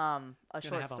term. A Gonna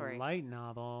short have a story. light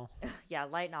novel. Yeah,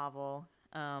 light novel.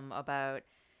 About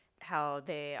how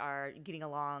they are getting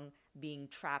along, being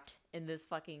trapped in this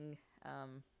fucking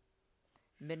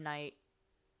midnight.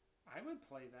 I would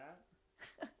play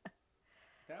that.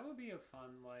 That would be a fun,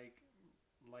 light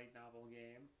novel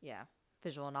game. Yeah,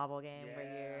 visual novel game where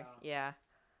you're Yeah.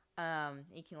 yeah.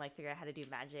 You can like figure out how to do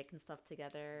magic and stuff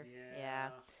together. Yeah. Yeah.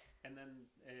 And then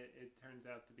it turns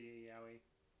out to be a yaoi.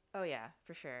 Oh yeah,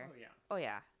 for sure. Oh, yeah. Oh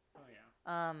yeah. Oh,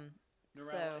 yeah. Um.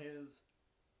 Norel So is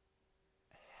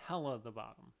hella the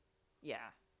bottom. yeah,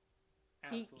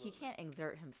 he Absolutely. can't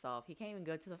exert himself. He can't even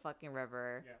go to the fucking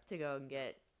river Yeah. to go and No.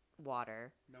 get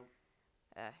water. Nope.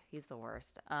 He's the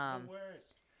worst. The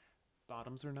worst.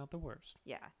 Bottoms are not the worst.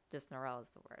 Yeah, just Norel is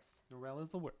the worst. Norel is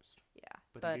the worst. Yeah,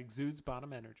 But he but exudes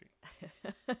bottom energy.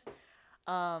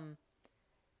 um,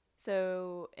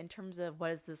 so in terms of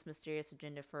what is this mysterious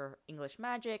agenda for English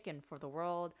magic and for the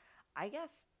world, I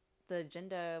guess the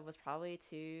agenda was probably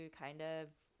to kind of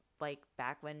like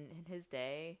back when in his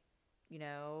day,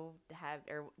 have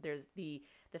there's the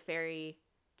fairy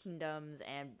kingdoms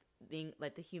and being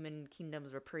like the human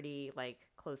kingdoms were pretty like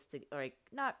close to like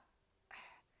not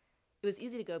it was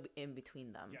easy to go in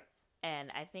between them. Yes.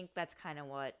 And I think that's kind of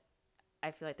what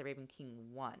I feel like the Raven King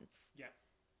wants.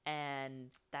 Yes. And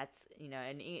that's,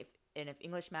 and if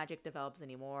English magic develops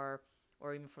anymore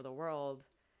or even for the world,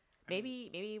 I mean,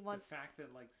 maybe the once fact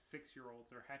that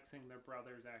 6-year-olds are hexing their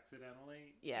brothers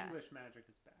accidentally, yeah. English magic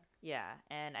is back. Yeah,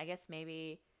 and I guess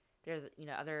maybe there's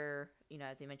other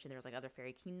as you mentioned there's like other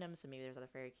fairy kingdoms, so maybe there's other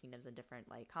fairy kingdoms in different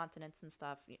like continents and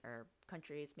stuff or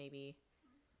countries maybe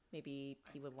I,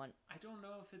 he would want. I don't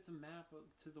know if it's a map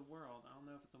to the world. I don't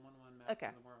know if it's a 1-1 map Okay.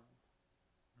 to the world.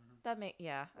 Mm-hmm.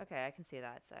 Yeah, okay, I can see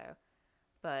that. So,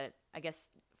 but I guess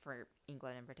for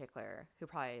England in particular, who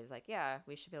probably is like, yeah,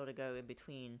 we should be able to go in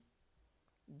between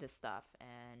this stuff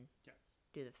and Yes.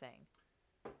 do the thing.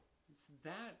 So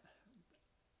that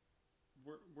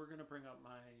we're gonna bring up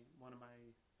one of my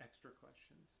extra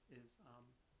questions is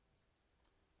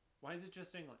why is it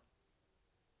just England?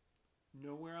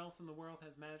 Nowhere else in the world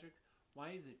has magic.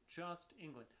 Why is it just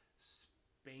England?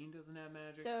 Spain doesn't have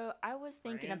magic. So I was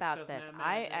thinking France about doesn't this. have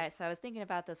magic. So I was thinking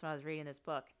about this when I was reading this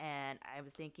book, and I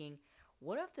was thinking,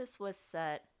 what if this was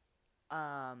set,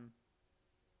 um,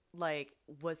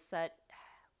 was set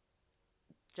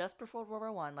just before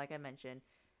World War I, like I mentioned,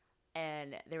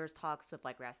 and there was talks of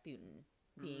like Rasputin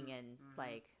being Mm-hmm. in Mm-hmm.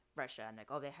 like Russia, and like,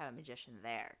 oh, they have a magician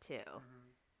there too. Mm-hmm.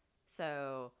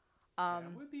 So, That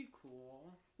would be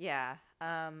cool. yeah,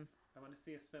 I want to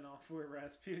see a spinoff where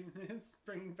Rasputin is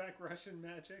bringing back Russian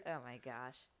magic. oh my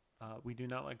gosh. We do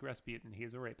not like Rasputin. He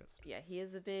is a rapist. Yeah,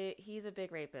 he's a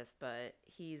big rapist, but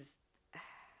he's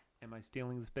Am I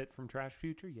stealing this bit from Trash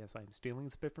Future? Yes, I am stealing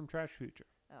this bit from Trash Future.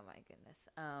 oh my goodness.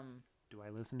 Do I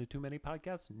listen to too many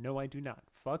podcasts? No, I do not.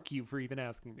 Fuck you for even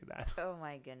asking me that. Oh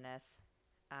my goodness.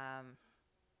 Um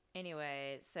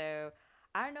anyway, so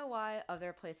I don't know why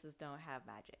other places don't have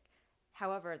magic.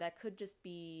 However,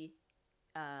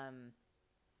 um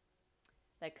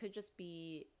that could just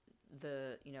be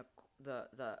the,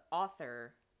 the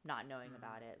author not knowing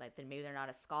about it. Like then maybe they're not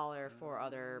a scholar for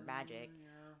other magic.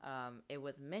 Yeah. It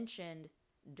was mentioned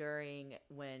during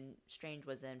when Strange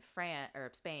was in France or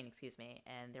Spain, excuse me,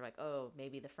 and they're like, oh,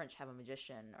 maybe the French have a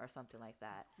magician or something like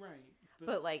that. Right.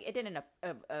 But like, it didn't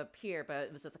appear, but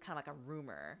it was just kind of like a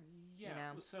rumor. Yeah. You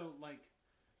know? So like,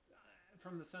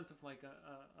 from the sense of like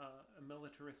a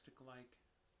militaristic like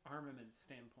armament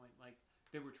standpoint, like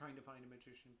they were trying to find a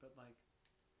magician, but like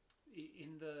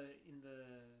in the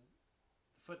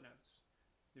footnotes,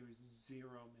 there was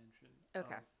zero mention of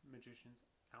magicians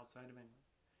outside of England.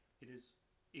 It is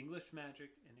English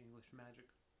magic and English magic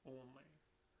only.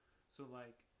 So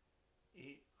like,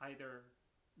 either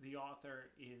the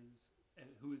author is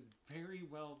who is very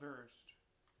well versed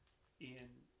in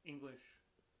English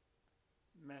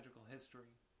magical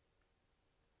history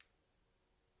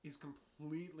is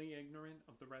completely ignorant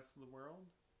of the rest of the world,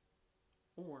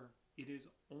 or it is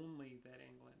only that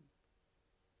England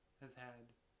has had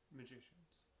magicians.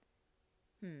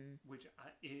 Which,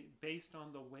 based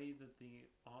on the way that the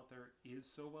author is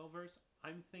so well versed,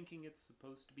 I'm thinking it's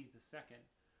supposed to be the second,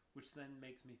 which then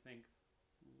makes me think,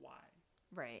 why?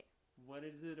 Right. What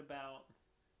is it about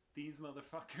these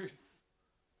motherfuckers?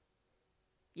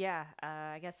 Yeah,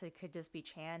 I guess it could just be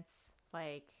chance,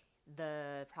 like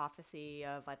the prophecy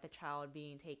of like the child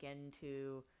being taken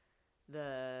to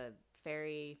the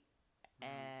fairy,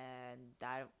 and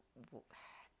that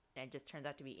and it just turns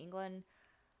out to be England.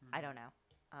 I don't know.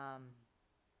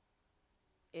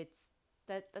 It's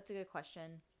that's a good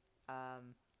question.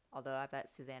 Although I bet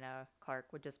Susanna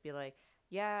Clark would just be like,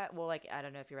 yeah, well, like I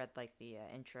don't know if you read like the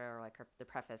intro or like the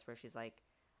preface where she's like,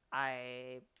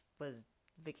 I was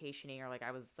vacationing or like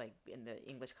I was like in the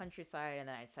English countryside and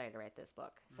then I decided to write this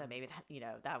book. So maybe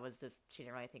that that was just she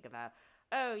didn't really think about,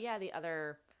 oh yeah, the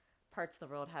other parts of the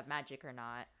world have magic or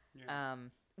not. Yeah.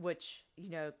 Which,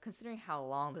 considering how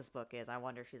long this book is, I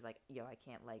wonder if she's like, I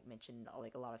can't like mention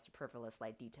like a lot of superfluous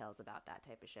like details about that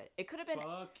type of shit. It could have been.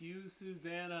 Fuck you,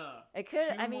 Susanna. It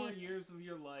could. Two more years of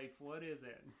your life. What is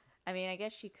it? I mean, I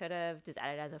guess she could have just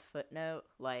added as a footnote,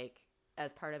 like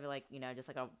as part of it, like just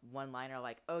like a one-liner,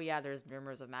 like, oh yeah, there's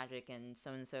rumors of magic in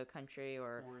so and so country,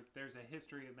 or there's a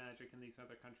history of magic in these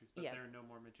other countries, but there are no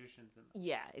more magicians in them.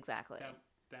 Yeah, exactly.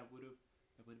 That would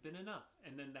have been enough,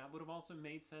 and then that would have also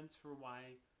made sense for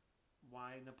why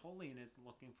Napoleon is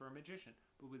looking for a magician,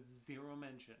 but with zero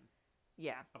mention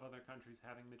of other countries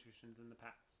having magicians in the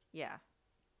past. Yeah.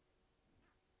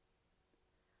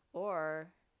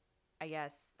 Or, I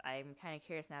guess I'm kind of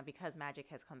curious now, because magic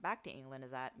has come back to England,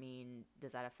 does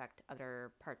that affect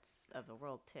other parts of the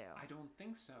world too? I don't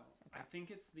think so. Okay. I think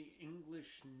it's the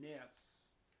Englishness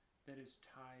that is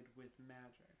tied with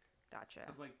magic. Gotcha.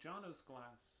 Because like John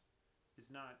O'Sclass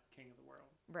is not king of the world.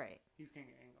 Right. He's king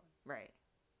of England. Right.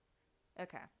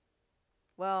 Okay.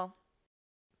 Well,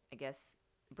 I guess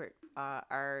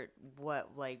our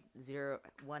like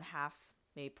 0.5,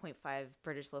 maybe 0.5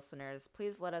 British listeners,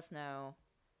 please let us know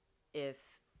if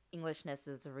Englishness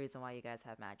is the reason why you guys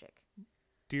have magic.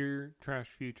 Dear Trash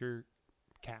Future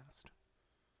cast,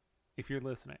 if you're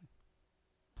listening,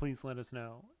 please let us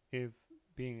know if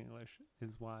being English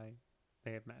is why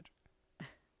they have magic.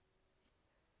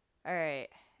 All right.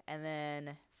 And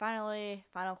then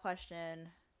final question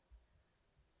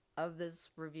of this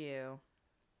review.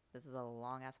 This is a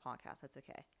long ass podcast. That's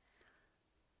okay.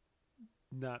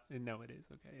 No, it is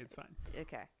okay. It's fine.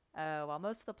 Okay. While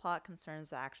most of the plot concerns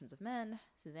the actions of men,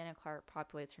 Susanna Clark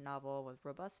populates her novel with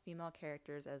robust female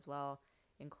characters as well,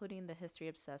 including the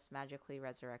history-obsessed, magically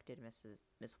resurrected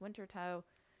Miss Wintertown.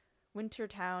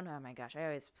 Oh my gosh, I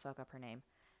always fuck up her name.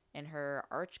 And her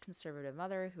arch-conservative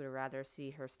mother, who would rather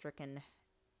see her stricken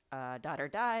daughter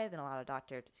die than allow a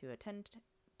doctor to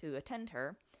attend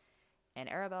her. And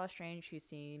Arabella Strange, who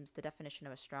seems the definition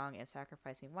of a strong and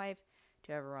sacrificing wife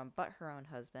to everyone but her own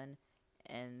husband.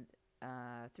 And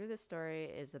through this story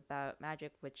is about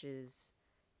magic, which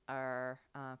are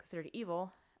considered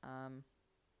evil.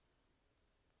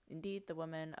 Indeed, the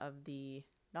women of the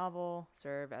novel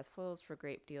serve as foils for a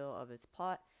great deal of its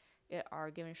plot. It are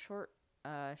given short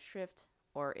shrift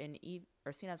or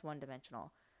seen as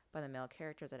one-dimensional by the male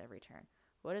characters at every turn.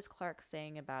 What is Clark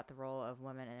saying about the role of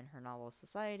women in her novel's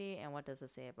society, and what does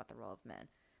it say about the role of men?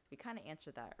 We kind of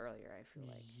answered that earlier, I feel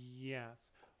like.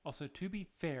 Yes. Also, to be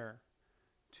fair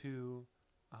to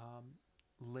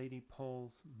Lady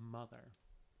Pole's mother,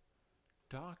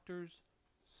 doctors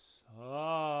sucked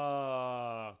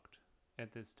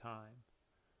at this time.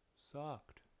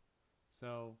 Sucked.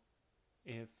 So,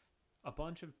 if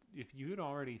you'd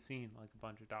already seen like a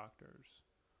bunch of doctors,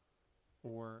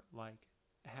 or like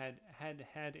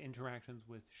had interactions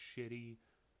with shitty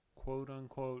quote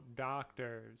unquote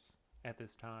doctors at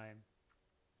this time,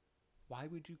 why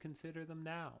would you consider them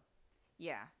now?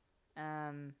 Yeah.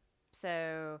 Um,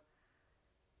 so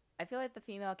I feel like the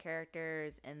female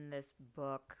characters in this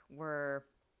book were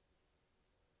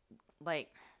like,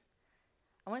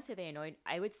 I want to say they annoyed.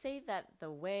 I would say that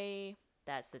the way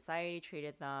that society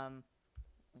treated them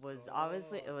was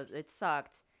obviously it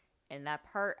sucked, and that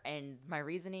part and my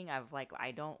reasoning of like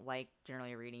I don't like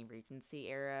generally reading Regency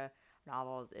era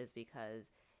novels is because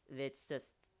it's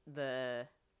just the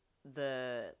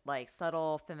like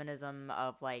subtle feminism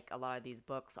of like a lot of these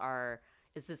books are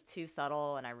it's just too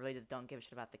subtle, and I really just don't give a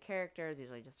shit about the characters.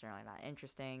 Usually just generally not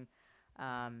interesting.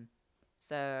 um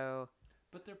so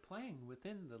But they're playing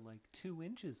within the like 2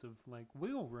 inches of like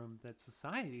wiggle room that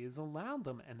society has allowed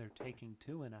them, and they're taking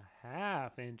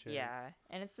 2.5 inches. yeah,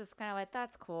 and it's just kind of like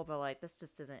that's cool, but like this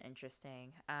just isn't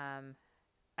interesting.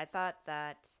 I thought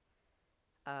that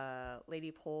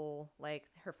Lady Pole, like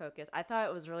her focus, I thought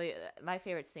it was really my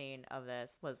favorite scene of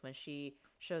this was when she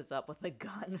shows up with a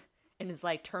gun and is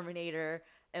like Terminator,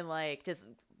 and like just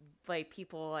like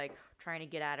people like trying to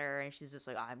get at her, and she's just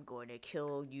like, I'm going to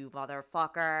kill you,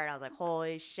 motherfucker. And I was like,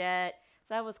 holy shit.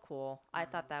 So that was cool. I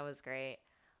thought that was great.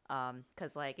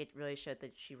 Because like it really showed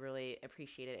that she really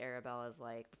appreciated Arabella's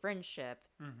like friendship,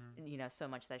 Mm-hmm. you know, so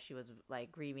much that she was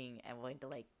like grieving and willing to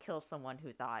like kill someone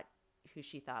who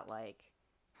she thought like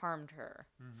harmed her.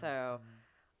 Mm-hmm. So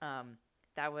Mm-hmm.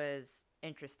 that was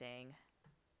interesting.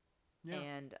 Yeah.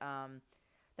 And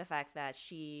the fact that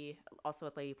she also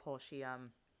with Lady Pole, she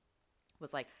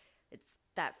was like, it's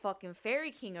that fucking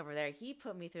fairy king over there. He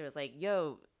put me through. It's like,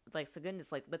 yo, like, so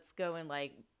goodness, like, let's go and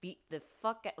like beat the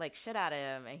fuck like shit out of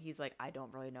him. And he's like, I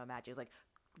don't really know magic. He's like,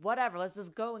 whatever, let's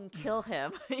just go and kill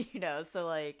him. You know, so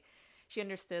like, she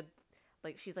understood.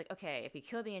 Like, she's like, okay, if we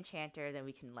kill the enchanter, then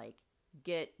we can like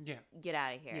get Yeah. get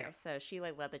out of here. Yeah. So she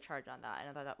like led the charge on that, and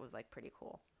I thought that was like pretty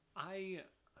cool. I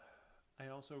I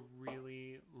also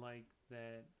really like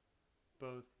that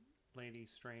both Lady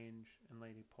Strange and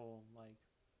Lady Pole, like,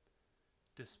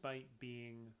 despite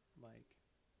being like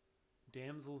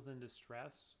damsels in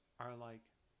distress, are like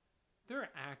they're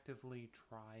actively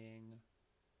trying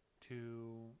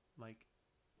to like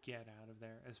get out of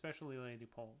there. Especially Lady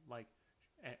Pole, like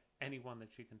anyone that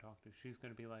she can talk to, she's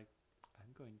going to be like,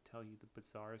 I'm going to tell you the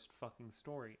bizarrest fucking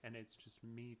story, and it's just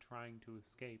me trying to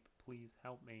escape. Please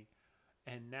help me.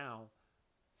 And now,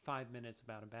 5 minutes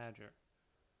about a badger.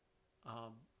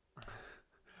 Um,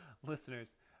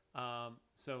 listeners,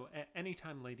 so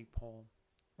anytime Lady Pole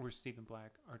or Stephen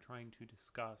Black are trying to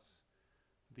discuss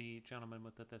the gentleman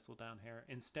with the thistledown hair,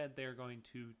 instead they're going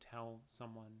to tell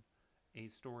someone a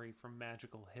story from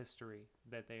magical history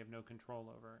that they have no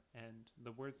control over, and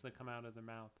the words that come out of their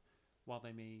mouth, while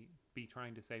they may be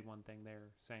trying to say one thing,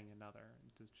 they're saying another.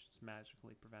 It's just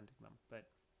magically preventing them. But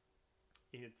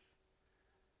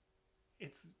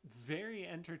it's very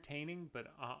entertaining, but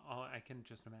I can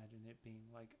just imagine it being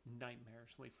like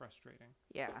nightmarishly frustrating.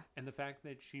 Yeah. And the fact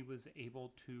that she was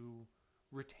able to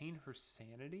retain her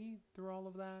sanity through all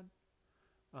of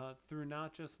that, through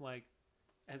not just like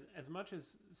as much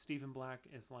as Stephen Black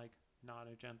is like not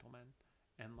a gentleman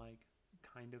and like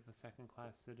kind of a second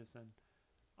class citizen,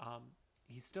 um,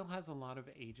 he still has a lot of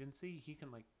agency. He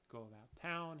can like go about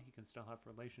town. He can still have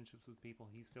relationships with people.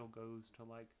 He still goes to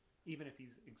like, even if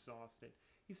he's exhausted,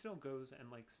 he still goes and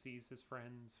like sees his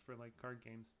friends for like card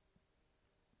games.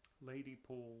 Lady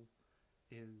Pole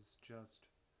is just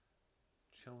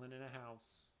chilling in a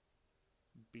house,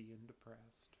 being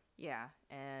depressed. Yeah,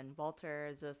 and Walter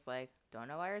is just like, don't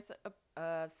know why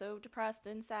you're so depressed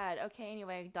and sad. Okay,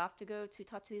 anyway, off to go to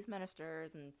talk to these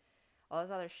ministers and all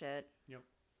this other shit. Yep.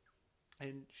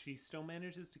 And she still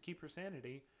manages to keep her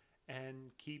sanity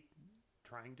and keep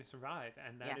trying to survive.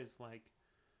 And that is like,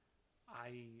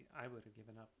 I would have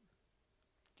given up.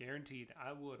 Guaranteed,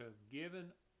 I would have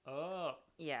given up.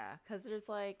 Yeah, because there's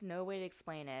like no way to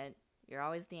explain it. You're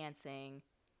always dancing.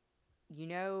 You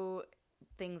know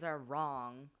things are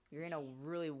wrong. You're in a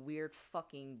really weird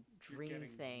fucking dream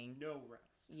thing. No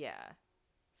rest. Yeah.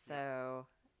 So,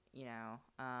 you know,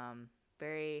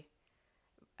 very,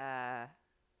 uh,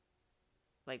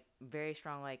 like very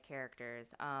strong like characters.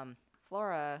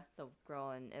 Flora, the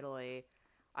girl in Italy,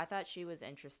 I thought she was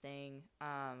interesting.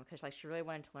 Because like she really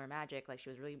wanted to learn magic. Like she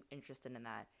was really interested in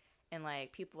that. And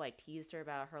like people like teased her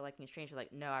about her liking strange. She's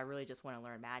like, no, I really just want to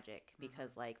learn magic because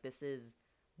like this is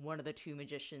one of the two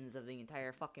magicians of the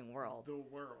entire fucking world. The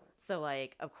world. So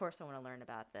like, of course I want to learn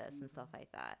about this and stuff like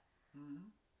that.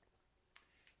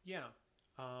 Yeah.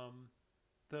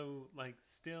 Though like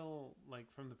still like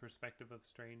from the perspective of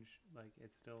Strange, like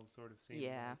it still sort of seems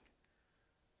like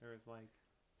there is like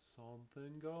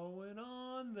something going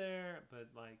on there, but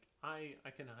like I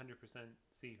can 100%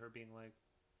 see her being like,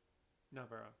 no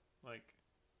bro, Like,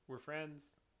 we're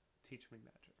friends. Teach me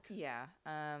magic. Yeah.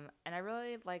 And I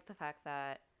really like the fact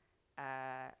that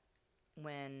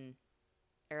when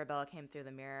Arabella came through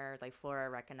the mirror, like Flora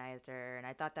recognized her, and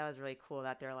I thought that was really cool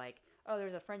that they're like, oh,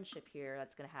 there's a friendship here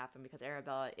that's gonna happen because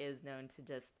Arabella is known to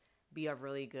just be a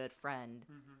really good friend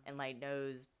Mm-hmm. and like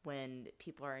knows when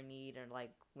people are in need or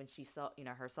like when she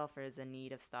herself is in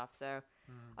need of stuff. So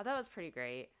Mm-hmm. I thought it was pretty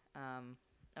great.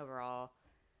 Overall,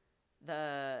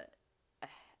 the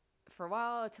for a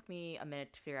while it took me a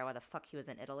minute to figure out why the fuck he was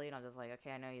in Italy, and I was just like,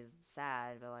 okay, I know he's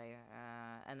sad, but like,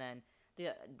 and then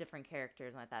the different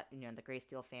characters like that, the Grey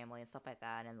Steel family and stuff like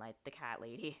that, and like the cat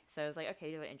lady. So it was like, okay,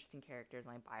 you have interesting characters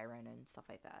like Byron and stuff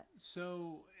like that.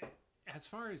 So, as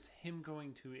far as him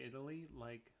going to Italy,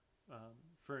 like,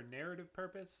 for a narrative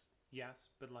purpose, yes,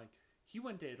 but like, he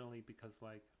went to Italy because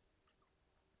like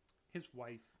his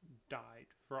wife died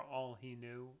for all he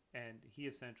knew, and he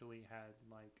essentially had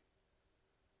like,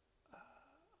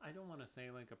 I don't want to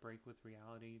say like a break with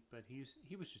reality, but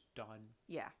he was just done.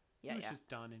 Yeah, He yeah, was yeah, just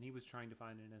done, and he was trying to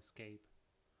find an escape.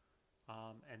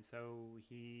 And so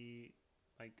he,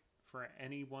 like, for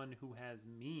anyone who has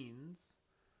means,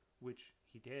 which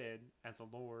he did as a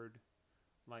lord,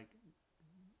 like,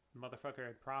 motherfucker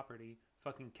had property,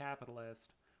 fucking capitalist,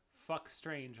 fuck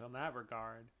Strange on that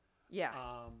regard. yeah,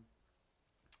 Um,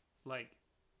 like,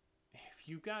 if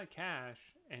you got cash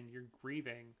and you're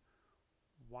grieving,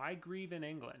 why grieve in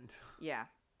England? yeah.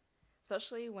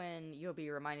 Especially when you'll be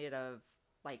reminded of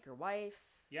like your wife,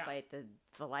 Yeah, like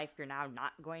the life you're now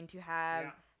not going to have,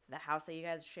 yeah. the house that you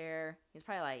guys share. He's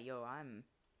probably like, yo,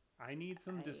 I need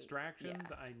some yeah,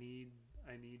 distractions. I need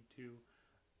to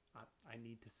I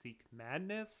need to seek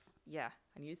madness, yeah.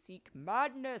 And you seek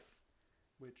madness.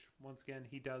 which once again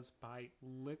he does by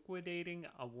liquidating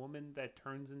a woman that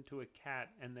turns into a cat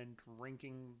and then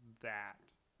drinking that.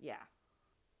 Yeah,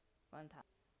 fun time.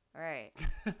 All right.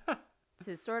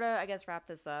 To sort of, I guess, wrap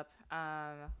this up,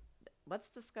 let's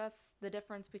discuss the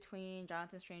difference between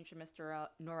Jonathan Strange and Mr.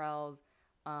 Norrell's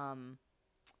um,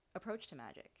 approach to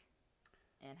magic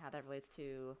and how that relates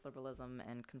to liberalism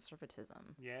and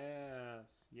conservatism.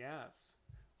 Yes, yes.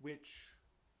 Which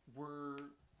were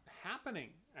happening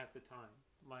at the time.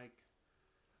 Like,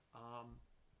 um,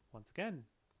 once again,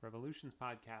 Revolutions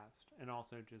podcast, and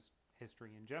also just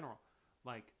history in general.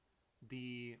 Like,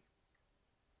 the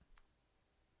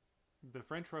the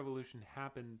French Revolution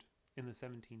happened in the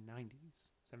 1790s,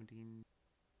 1789,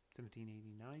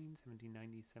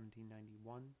 1790,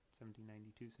 1791,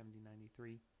 1792,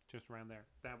 1793, just around there.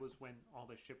 That was when all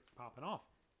this shit was popping off.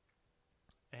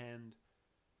 And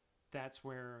that's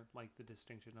where like the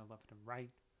distinction of left and right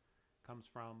comes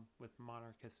from, with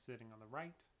monarchists sitting on the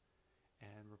right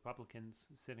and Republicans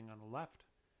sitting on the left.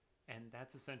 And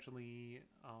that's essentially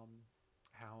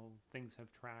how things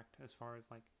have tracked as far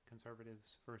as like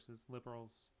conservatives versus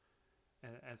liberals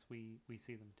as we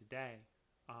see them today.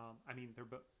 I mean, they're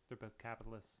both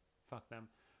capitalists. Fuck them.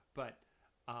 But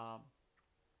um,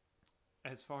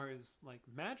 as far as like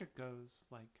magic goes,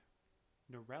 like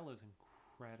Norrell is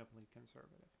incredibly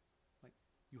conservative. Like,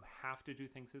 you have to do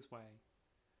things his way.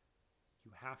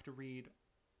 You have to read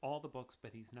all the books,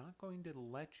 but he's not going to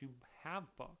let you have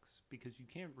books because you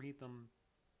can't read them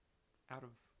out of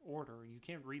order. You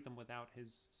can't read them without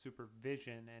his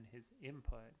supervision and his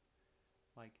input.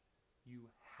 Like, you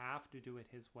have to do it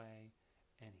his way,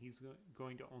 and he's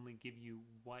going to only give you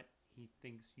what he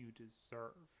thinks you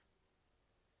deserve.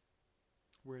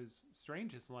 Whereas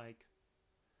Strange is like,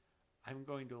 I'm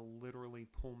going to literally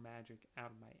pull magic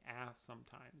out of my ass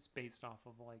sometimes based off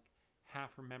of like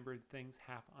half remembered things,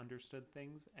 half understood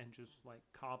things, and just like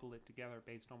cobble it together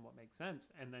based on what makes sense.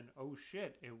 And then, oh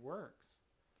shit, it works.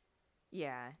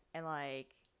 Yeah, and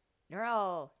like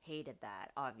Norrell hated that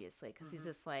obviously because he's Mm-hmm.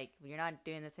 just like, well, you're not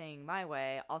doing the thing my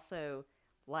way. Also,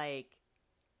 like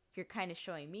you're kind of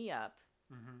showing me up.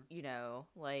 Mm-hmm.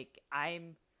 Like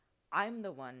I'm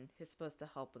the one who's supposed to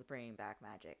help with bringing back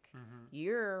magic. Mm-hmm.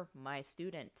 You're my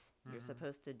student. You're Mm-hmm.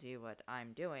 supposed to do what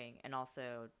I'm doing and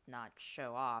also not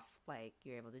show off like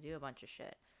you're able to do a bunch of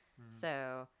shit. Mm-hmm.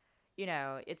 So,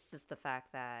 it's just the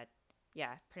fact that,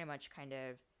 yeah, pretty much kind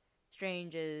of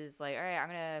Strange is like, all right, I'm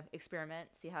gonna experiment,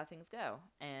 see how things go,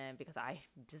 and because I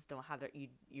just don't have that,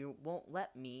 you won't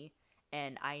let me,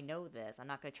 and I know this. I'm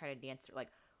not gonna try to dance like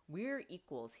we're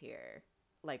equals here.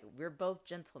 Like we're both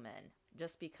gentlemen.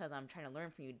 Just because I'm trying to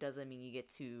learn from you doesn't mean you get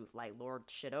to like lord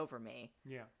shit over me.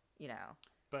 Yeah. You know.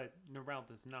 But Norrell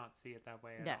does not see it that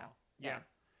way at No. all. No. Yeah.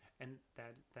 And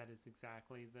that is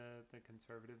exactly the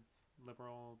conservative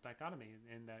liberal dichotomy,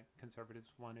 in that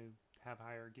conservatives want to have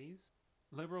hierarchies.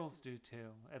 Liberals do too,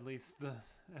 at least the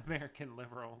American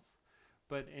liberals.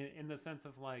 but in the sense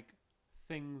of like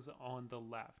things on the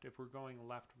left, if we're going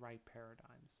left-right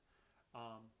paradigms,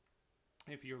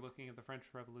 if you're looking at the French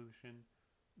Revolution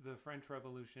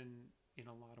in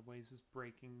a lot of ways is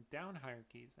breaking down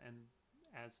hierarchies, and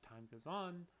as time goes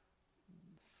on,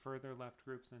 further left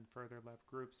groups and further left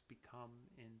groups become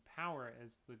in power,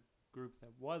 as the group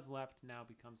that was left now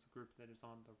becomes the group that is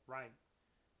on the right.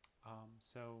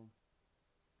 So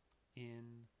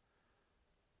in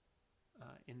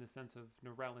the sense of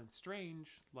Norrell and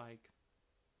Strange, like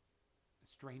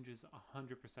Strange is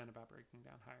 100% about breaking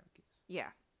down hierarchies.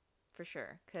 Yeah, for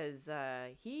sure. Because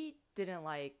he didn't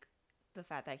like the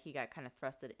fact that he got kind of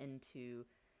thrusted into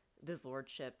this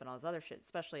lordship and all this other shit,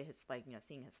 especially his, like, you know,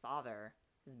 seeing his father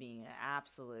as being an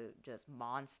absolute just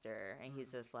monster. And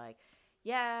he's just like,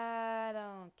 yeah, I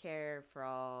don't care for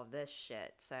all this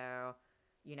shit. So,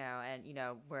 you know, and, you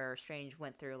know, where Strange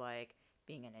went through, like,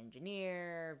 being an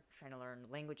engineer, trying to learn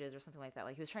languages or something like that.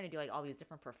 Like, he was trying to do, like, all these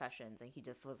different professions, and he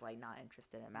just was, like, not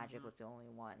interested, and magic was the only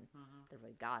one that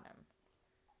really got him.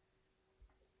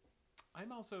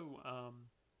 I'm also,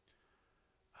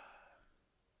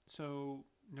 so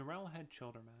Norrell had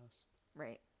Childermass.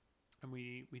 Right. And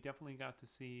we definitely got to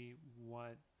see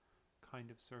what kind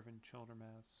of servant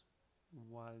Childermass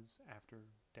was after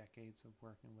decades of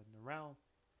working with Norrell.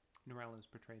 Norrell is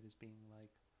portrayed as being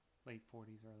like late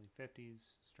 40s, early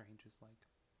 50s. Strange is like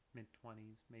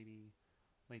mid-20s, maybe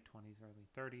late 20s, early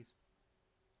 30s.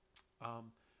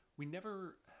 We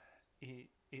never...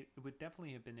 It would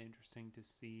definitely have been interesting to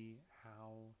see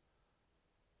how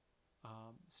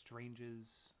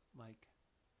Strange's like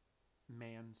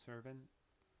manservant,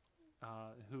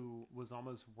 who was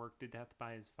almost worked to death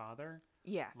by his father,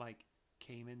 like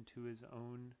came into his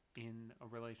own in a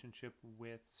relationship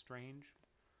with Strange,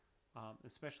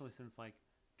 especially since like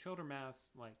Childermass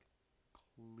like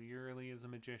clearly is a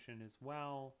magician as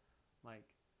well, like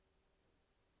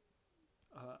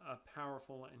a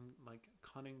powerful and like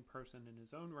cunning person in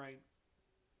his own right.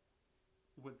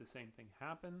 Would the same thing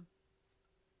happen?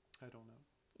 I don't know.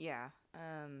 Yeah.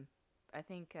 I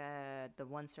think the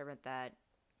one servant that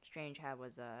Strange had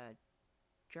was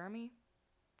Jeremy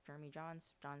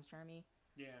John's Jeremy.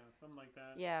 Yeah, something like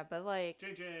that. Yeah, but like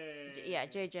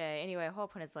JJ. Anyway, the whole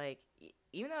point is like,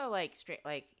 even though like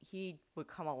he would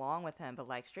come along with him, but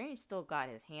like Strange still got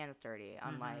his hands dirty.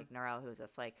 Unlike Norrell, who was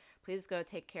just like, please go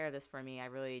take care of this for me. I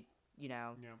really, you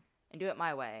know, and do it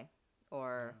my way,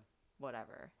 or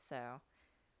whatever. So,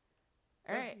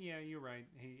 all right. Yeah, you're right.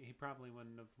 He probably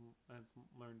wouldn't have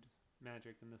learned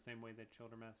magic in the same way that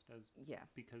Childermass does. Yeah.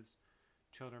 Because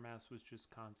Childermass was just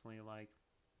constantly like,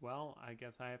 well, I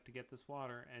guess I have to get this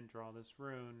water and draw this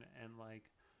rune and like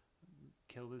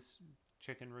kill this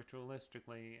chicken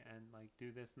ritualistically and like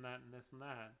do this and that and this and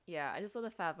that. Yeah, I just love the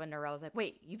fact when Norrell was like,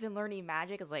 wait, you've been learning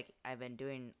magic? It's like, I've been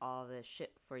doing all this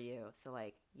shit for you. So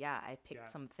like, yeah, I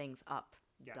picked some things up,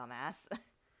 dumbass.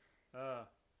 All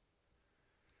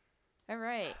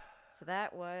right. So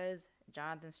that was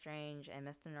Jonathan Strange and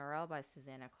Mr. Norrell by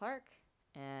Susanna Clarke.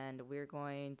 And we're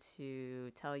going to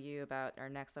tell you about our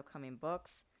next upcoming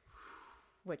books,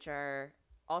 which are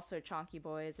also Chonky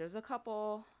Boys. There's a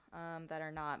couple that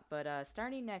are not, but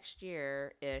starting next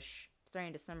year-ish,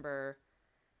 starting December,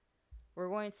 we're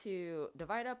going to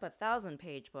divide up a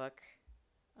 1,000-page book.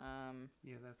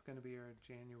 Yeah, that's going to be our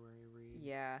January read.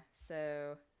 Yeah,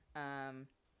 so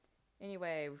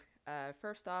anyway,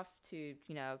 first off, to,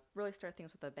 you know, really start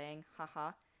things with a bang,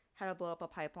 haha, How to Blow Up a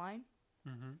Pipeline.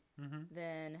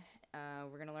 Then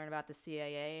we're going to learn about the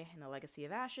CIA and the Legacy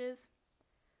of Ashes.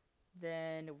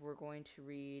 Then we're going to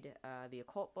read the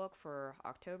occult book for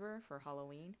October for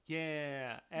Halloween.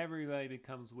 Yeah, everybody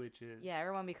becomes witches. Yeah,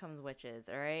 everyone becomes witches,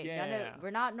 all right? Yeah.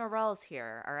 We're not Norrells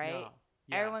here, all right? No.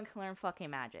 Yes. Everyone can learn fucking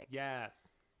magic.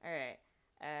 Yes. All right.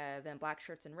 Then Black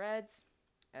Shirts and Reds,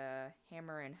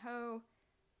 Hammer and Hoe,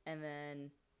 and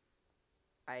then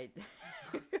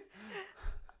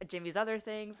Jimmy's Other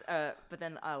Things, but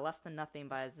then Less Than Nothing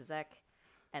by Zizek.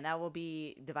 And that will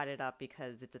be divided up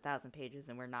because it's 1,000 pages,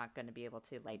 and we're not going to be able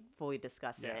to like fully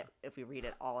discuss it if we read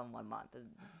it all in 1 month.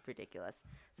 It's ridiculous.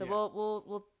 So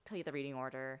we'll tell you the reading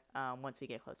order once we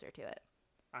get closer to it.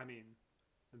 I mean,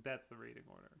 that's the reading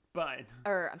order, but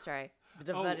I'm sorry,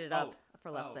 divide it up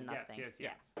for Less Than Nothing.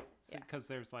 Yes. Because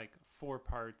there's like 4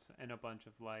 parts and a bunch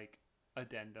of like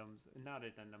addendums, not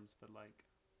addendums, but like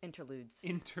interludes.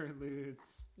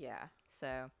 Yeah.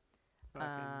 So.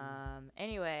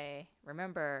 Anyway,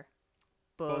 remember,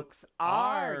 books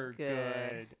are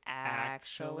good,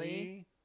 actually.